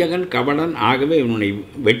வஞ்சகன் கபடன், ஆகவே இவனை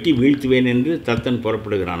வெட்டி வீழ்த்துவேன் என்று தத்தன்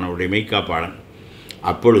புறப்படுகிறான், அவருடைய மெய்க்காப்பாளன்.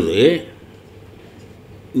 அப்பொழுது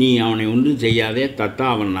நீ அவனை ஒன்றும் செய்யாதே தத்தா,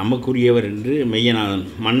 அவன் நமக்குரியவர் என்று மெய்யநாதன்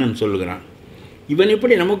மன்னன் சொல்லுகிறான். இவன்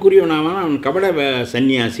எப்படி நமக்குரியவனாவான்? அவன் கபட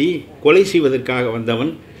சந்நியாசி, கொலை செய்வதற்காக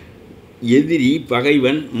வந்தவன், எதிரி,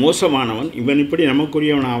 பகைவன், மோசமானவன். இவன் இப்படி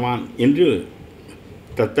நமக்குரியவனாவான் என்று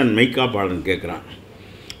தத்தன் மெய்க்காப்பாளன் கேட்குறான்.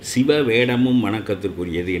 சிவ வேடமும்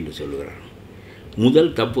வணக்கத்திற்குரியது என்று சொல்லுகிறான்.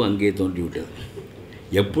 முதல் தப்பு அங்கே தோன்றிவிட்டது.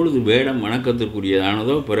 எப்பொழுது வேடம்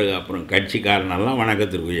வணக்கத்திற்குரியதானதோ பிறகு அப்புறம் கட்சிக்காரனெல்லாம்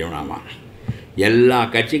வணக்கத்திற்குரியவனாவான். எல்லா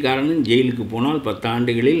கட்சிக்காரனும் ஜெயிலுக்கு போனால் 10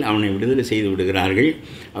 ஆண்டுகளில் அவனை விடுதலை செய்து விடுகிறார்கள்.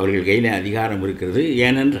 அவர்கள் கையில் அதிகாரம் இருக்கிறது.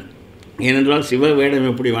 ஏனென்றால் சிவ வேடம்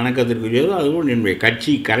எப்படி வணக்கத்திற்குரியதோ அதுபோல் என்னுடைய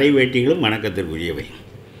கட்சி கரை வேட்டிகளும் வணக்கத்திற்குரியவை.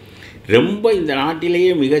 ரொம்ப இந்த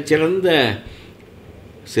நாட்டிலேயே மிகச்சிறந்த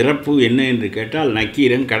சிறப்பு என்ன என்று கேட்டால்,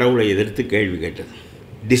 நக்கீரன் கடவுளை எதிர்த்து கேள்வி கேட்டது.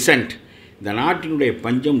 டிசன்ட், இந்த நாட்டினுடைய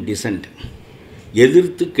பஞ்சம் டிசன்ட்.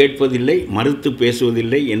 எதிர்த்து கேட்பதில்லை, மறுத்து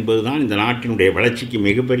பேசுவதில்லை என்பதுதான் இந்த நாட்டினுடைய வளர்ச்சிக்கு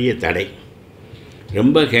மிகப்பெரிய தடை.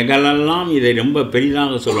 ரொம்ப ஹெகலெல்லாம் இதை ரொம்ப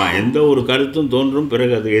பெரிதாக சொல்லுவான். எந்த ஒரு கருத்தும் தோன்றும்,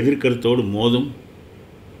 பிறகு அது எதிர்கருத்தோடு மோதும்,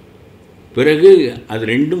 பிறகு அது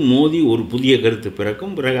ரெண்டும் மோதி ஒரு புதிய கருத்து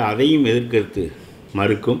பிறக்கும், பிறகு அதையும் எதிர்கருத்து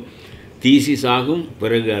மறுக்கும், தீசிஸ் ஆகும்,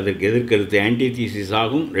 பிறகு அதற்கு எதிர்கருத்து ஆன்டி தீசிஸ்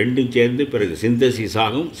ஆகும், ரெண்டும் சேர்ந்து பிறகு சிந்தசிஸ்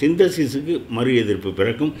ஆகும், சிந்தசிஸுக்கு மறு எதிர்ப்பு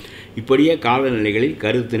பிறக்கும். இப்படியே காலநிலைகளில்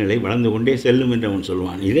கருத்து நிலை வளர்ந்து கொண்டே செல்லும் என்று அவன்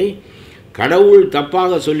சொல்லுவான். இதை கடவுள்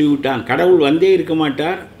தப்பாக சொல்லிவிட்டான். கடவுள் வந்தே இருக்க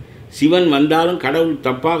மாட்டார். சிவன் வந்தாலும் கடவுள்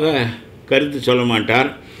தப்பாக கருத்து சொல்ல மாட்டார்.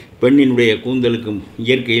 பெண்ணினுடைய கூந்தலுக்கும்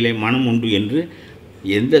இயற்கையிலே மனம் உண்டு என்று.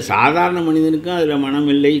 எந்த சாதாரண மனிதனுக்கும் அதில் மனம்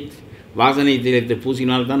இல்லை, வாசனை திரைத்தை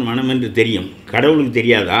பூசினால்தான் மனம் என்று தெரியும். கடவுளுக்கு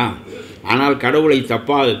தெரியாதா? ஆனால் கடவுளை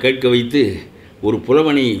தப்பாக கேட்க வைத்து, ஒரு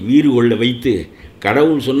புலவனை வீறு கொள்ள வைத்து,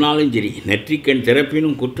 கடவுள் சொன்னாலும் சரி நெற்றிக்கண்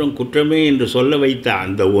திறப்பினும் குற்றம் குற்றமே என்று சொல்ல வைத்த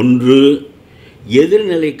அந்த ஒன்று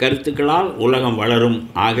எதிர்நிலை கருத்துக்களால் உலகம் வளரும்.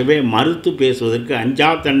 ஆகவே மறுத்து பேசுவதற்கு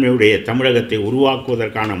அஞ்சாத்தன்மையுடைய தமிழகத்தை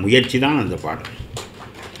உருவாக்குவதற்கான முயற்சி தான் அந்த பாடல்.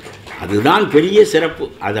 அதுதான் பெரிய சிறப்பு.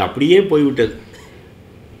 அது அப்படியே போய்விட்டது.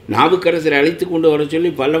 நாவுக்கரசரை அழைத்து கொண்டு வர சொல்லி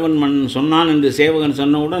பல்லவன் மன்னன் சொன்னான் என்று சேவகன்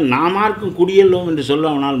சொன்னவுடன், நாமார்க்கும் குடியல்லோம் என்று சொல்ல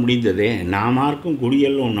அவனால் முடிந்ததே. நாமார்க்கும்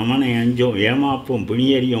குடியல்லோம், நமனை அஞ்சோம், ஏமாப்போம்,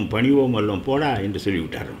 பிணியறியோம், பணிவோம் அல்லோம், போடா என்று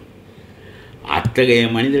சொல்லிவிட்டார். அத்தகைய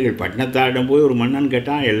மனிதர்கள் பட்டினத்தாரிடம் போய் ஒரு மன்னன்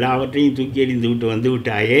கேட்டான், எல்லாவற்றையும் தூக்கி எறிந்து விட்டு வந்து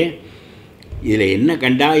விட்டாயே, இதில் என்ன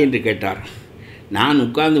கண்டா என்று கேட்டார். நான்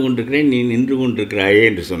உட்கார்ந்து கொண்டிருக்கிறேன், நீ நின்று கொண்டிருக்கிறாயே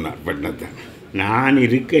என்று சொன்னார் பட்டினத்தார். நான்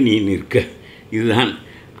இருக்க நீ நிற்க, இதுதான்.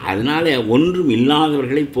 அதனால் ஒன்றும்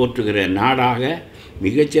இல்லாதவர்களை போற்றுகிற நாடாக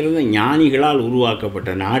மிகச்சிறந்த ஞானிகளால்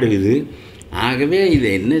உருவாக்கப்பட்ட நாடு இது. ஆகவே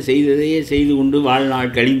இதை என்ன செய்ததையே செய்து கொண்டு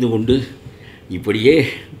வாழ்நாள் கழிந்து கொண்டு இப்படியே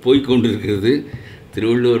போய்கொண்டிருக்கிறது.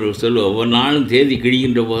 திருவள்ளுவர் சொல், ஒவ்வொரு நாளும் தேதி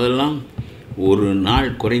கிழிகின்ற போதெல்லாம் ஒரு நாள்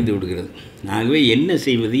குறைந்து விடுகிறது. ஆகவே என்ன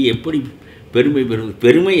செய்வது, எப்படி பெருமை பெறுவது?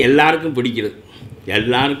 பெருமை எல்லாருக்கும் பிடிக்கிறது,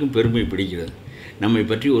 எல்லாருக்கும் பெருமை பிடிக்கிறது. நம்மை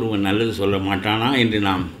பற்றி ஒருவன் நல்லது சொல்ல மாட்டானா என்று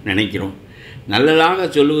நாம் நினைக்கிறோம். நல்லதாக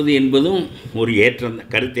சொல்லுவது என்பதும் ஒரு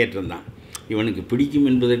கருத்தேற்றம்தான். இவனுக்கு பிடிக்கும்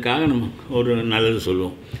என்பதற்காக நம்ம ஒரு நல்லது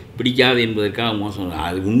சொல்லுவோம், பிடிக்காது என்பதற்காக மோசம்,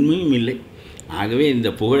 அது உண்மையும் இல்லை. ஆகவே இந்த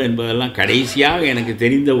புகழ் என்பதெல்லாம் கடைசியாக எனக்கு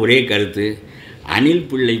தெரிந்த ஒரே கருத்து, அணில்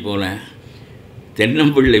பிள்ளை போல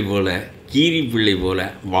தென்னம்பிள்ளை போல கீரி பிள்ளை போல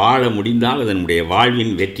வாழ முடிந்தால் அதனுடைய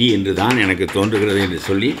வாழ்வின் வெற்றி என்று தான் எனக்கு தோன்றுகிறது என்று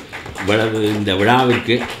சொல்லி இந்த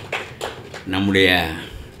விழாவிற்கு நம்முடைய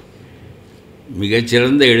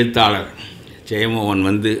மிகச்சிறந்த எழுத்தாளர் ஜெயமோகன்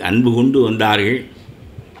வந்து அன்பு கொண்டு வந்தார்கள்.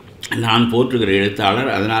 நான் போற்றுகிற எழுத்தாளர்,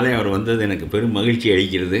 அதனாலே அவர் வந்தது எனக்கு பெரும் மகிழ்ச்சி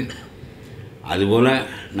அளிக்கிறது. அதுபோல்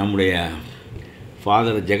நம்முடைய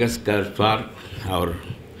ஃபாதர் ஜெகஸ்கர்பார் அவர்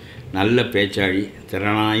நல்ல பேச்சாளி,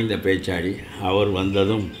 திறனாய்ந்த பேச்சாளி. அவர்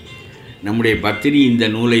வந்ததும் நம்முடைய பத்திரி இந்த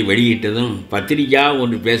நூலை வெளியிட்டதும் பத்திரிக்கையாக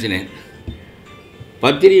ஒன்று பேசினேன்.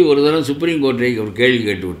 பத்திரி ஒரு தடவை சுப்ரீம் கோர்ட்டை ஒரு கேள்வி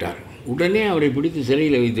கேட்டு விட்டார். உடனே அவரை பிடித்து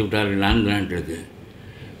சிறையில் வைத்து விட்டார்கள் 4 நாட்களுக்கு.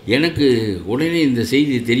 எனக்கு உடனே இந்த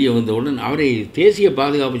செய்தி தெரிய வந்தவுடன் அவரை தேசிய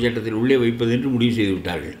பாதுகாப்பு சட்டத்தில் உள்ளே வைப்பது என்று முடிவு செய்து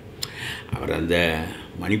விட்டார்கள். அவர் அந்த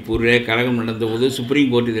மணிப்பூரில் கலகம் நடந்தபோது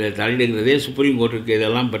சுப்ரீம் கோர்ட் இதில் தலையிடுகிறதே, சுப்ரீம் கோர்ட்டுக்கு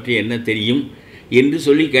இதெல்லாம் பற்றி என்ன தெரியும் என்று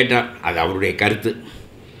சொல்லி கேட்டார். அது அவருடைய கருத்து.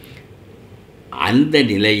 அந்த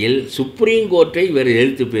நிலையில் சுப்ரீம் கோர்ட்டை இவர்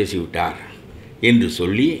எதிர்த்து பேசிவிட்டார் என்று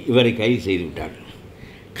சொல்லி இவரை கைது செய்து விட்டார்.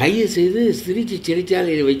 கைது செய்து திருச்சி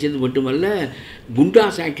சிறைச்சாலையில் வைத்தது மட்டுமல்ல,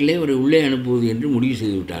 குண்டாஸ் ஆக்டிலே அவரை உள்ளே அனுப்புவது என்று முடிவு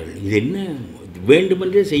செய்து விட்டார்கள். இது என்ன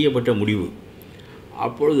வேண்டுமென்றே செய்யப்பட்ட முடிவு.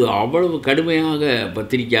 அப்பொழுது அவ்வளவு கடுமையாக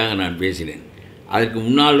பத்திரிக்கையாக நான் பேசினேன். அதற்கு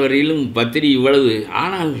முன்னால் வரையிலும் பத்திரி இவ்வளவு,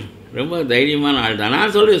 ஆனால் ரொம்ப தைரியமான ஆள் தான்.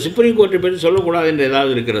 நான் சொல்கிறேன், சுப்ரீம் கோர்ட்டை பற்றி சொல்லக்கூடாது என்று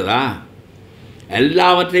ஏதாவது இருக்கிறதா?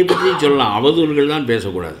 எல்லாவற்றை பற்றியும் சொல்லலாம், அவதூறுகள் தான்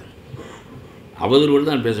பேசக்கூடாது.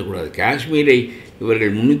 காஷ்மீரை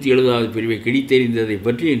இவர்கள் 370வது பிரிவை கிழித்தெறிந்ததை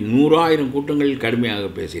பற்றி 100,000 கூட்டங்களில் கடுமையாக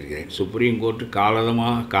பேசியிருக்கிறேன். சுப்ரீம் கோர்ட்டு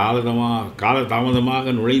காலதாமதமாக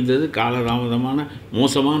நுழைந்தது, காலதாமதமான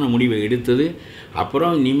மோசமான முடிவை எடுத்தது.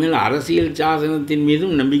 அப்புறம் இனிமேல் அரசியல் சாசனத்தின்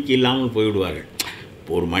மீதும் நம்பிக்கை இல்லாமல் போய்விடுவார்கள்.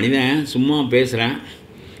 ஒரு மனிதன் சும்மா பேசுகிறேன்,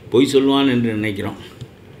 பொய் சொல்லுவான் என்று நினைக்கிறோம்.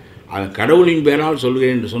 அது கடவுளின் பேரால்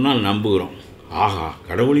சொல்கிறேன் என்று சொன்னால் நம்புகிறோம். ஆஹா,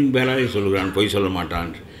 கடவுளின் பேராலே சொல்கிறான், பொய் சொல்ல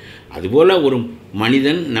மாட்டான். அதுபோல் ஒரு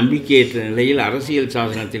மனிதன் நம்பிக்கையற்ற நிலையில் அரசியல்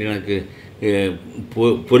சாசனத்தில் எனக்கு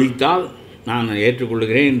பொறித்தால் நான்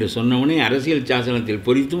ஏற்றுக்கொள்கிறேன் என்று சொன்னவனே அரசியல் சாசனத்தில்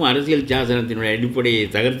பொறித்தும் அரசியல் சாசனத்தினுடைய அடிப்படையை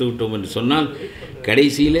தகர்த்து விட்டோம் என்று சொன்னால்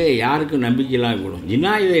கடைசியில் யாருக்கும் நம்பிக்கை இல்லாமல் போடும்.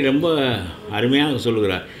 ஜின்னா இதை ரொம்ப அருமையாக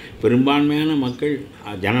சொல்கிறார். பெரும்பான்மையான மக்கள்,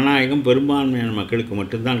 ஜனநாயகம் பெரும்பான்மையான மக்களுக்கு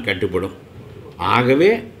மட்டும்தான் கட்டுப்படும்.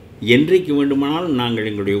 ஆகவே என்றைக்கு வேண்டுமானாலும் நாங்கள்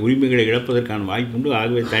எங்களுடைய உரிமைகளை இழப்பதற்கான வாய்ப்பு உண்டு.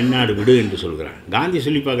 ஆகவே தன்னாடு விடு என்று சொல்கிறார். காந்தி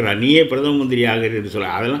சொல்லி பார்க்குறார், நீயே பிரதம மந்திரி ஆகிற என்று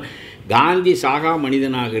சொல்கிறார். அதெல்லாம் காந்தி சாகா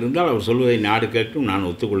மனிதனாக இருந்தால் அவர் சொல்வதை நாடு கேட்கும், நான்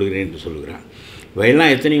ஒத்துக்கொள்கிறேன் என்று சொல்கிறார்.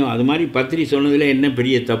 இவையெல்லாம் எத்தனையோ. அது மாதிரி பத்திரி சொன்னதில் என்ன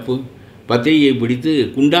பெரிய தப்பு? பத்திரிகையை பிடித்து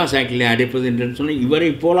குண்டாஸ் ஆக்டில் அடைப்பது என்று சொன்னால்,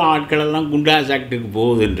 இவரை போல ஆட்களெல்லாம் குண்டாஸ் ஆக்டுக்கு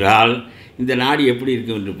போவதென்றால் இந்த நாடு எப்படி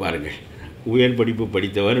இருக்கும் என்று பாருங்கள். உயர் படிப்பு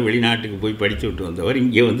படித்தவர், வெளிநாட்டுக்கு போய் படித்து விட்டு வந்தவர்,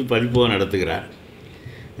 இங்கே வந்து பதிப்பகம் நடத்துகிறார்,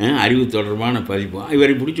 அறிவு தொடர்பான பதிப்பகம்.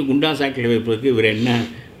 இவரை பிடிச்சி குண்டாஸ் ஆக்டில் வைப்பதற்கு இவர் என்ன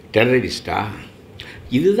டெரரிஸ்டா?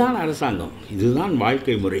 இதுதான் அரசாங்கம், இதுதான்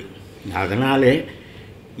வாழ்க்கை முறை. அதனாலே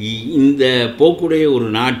இந்த போக்குடைய ஒரு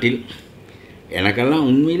நாட்டில் எனக்கெல்லாம்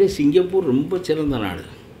உண்மையிலே சிங்கப்பூர் ரொம்ப சிறந்த நாடு.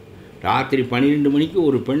 ராத்திரி 12 மணிக்கு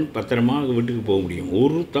ஒரு பெண் பத்திரமாக வீட்டுக்கு போக முடியும்,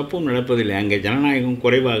 ஒரு தப்பும் நடப்பதில்லை. அங்கே ஜனநாயகம்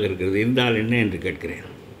குறைவாக இருக்கிறது. இருந்தால் என்ன என்று கேட்கிறேன்.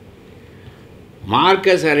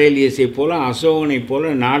 மார்க்கஸ் அரேலியஸை போல, அசோகனை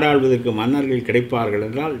போல நாடாளுவதற்கு மன்னர்கள் கிடைப்பார்கள்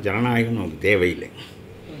என்றால் ஜனநாயகம் நமக்கு தேவையில்லை.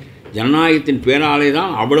 ஜனநாயகத்தின் பேராலே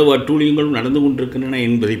தான் அவ்வளவு அட்டூழியங்களும் நடந்து கொண்டிருக்கின்றன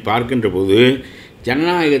என்பதை பார்க்கின்ற போது,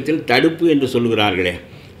 ஜனநாயகத்தில் தடுப்பு என்று சொல்கிறார்களே,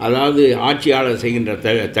 அதாவது ஆட்சியாளர் செய்கின்ற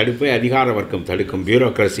தடுப்பை அதிகார வர்க்கம் தடுக்கும்,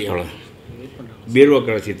 பியூரோக்ரசி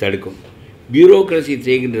தடுக்கும். பியூரோக்ரசி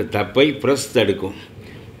செய்கின்ற தப்பை ப்ரெஸ் தடுக்கும்.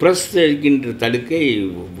 ப்ரெஸ் தடுக்கின்ற தடுக்கை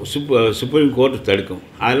சுப்ரீம் கோர்ட் தடுக்கும்.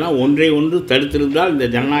 அதெல்லாம் ஒன்றை ஒன்று தடுத்திருந்தால் இந்த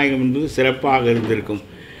ஜனநாயகம் என்பது சிறப்பாக இருந்திருக்கும்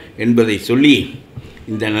என்பதை சொல்லி,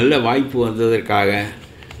 இந்த நல்ல வாய்ப்பு வந்ததற்காக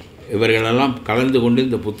இவர்களெல்லாம் கலந்து கொண்டு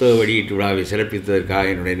இந்த புத்தக வெளியீட்டு விழாவை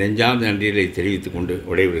சிறப்பித்ததற்காக என்னுடைய நெஞ்சார்ந்த நன்றிகளை தெரிவித்துக் கொண்டு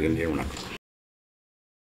விடைபெறுகின்றேன். வணக்கம்.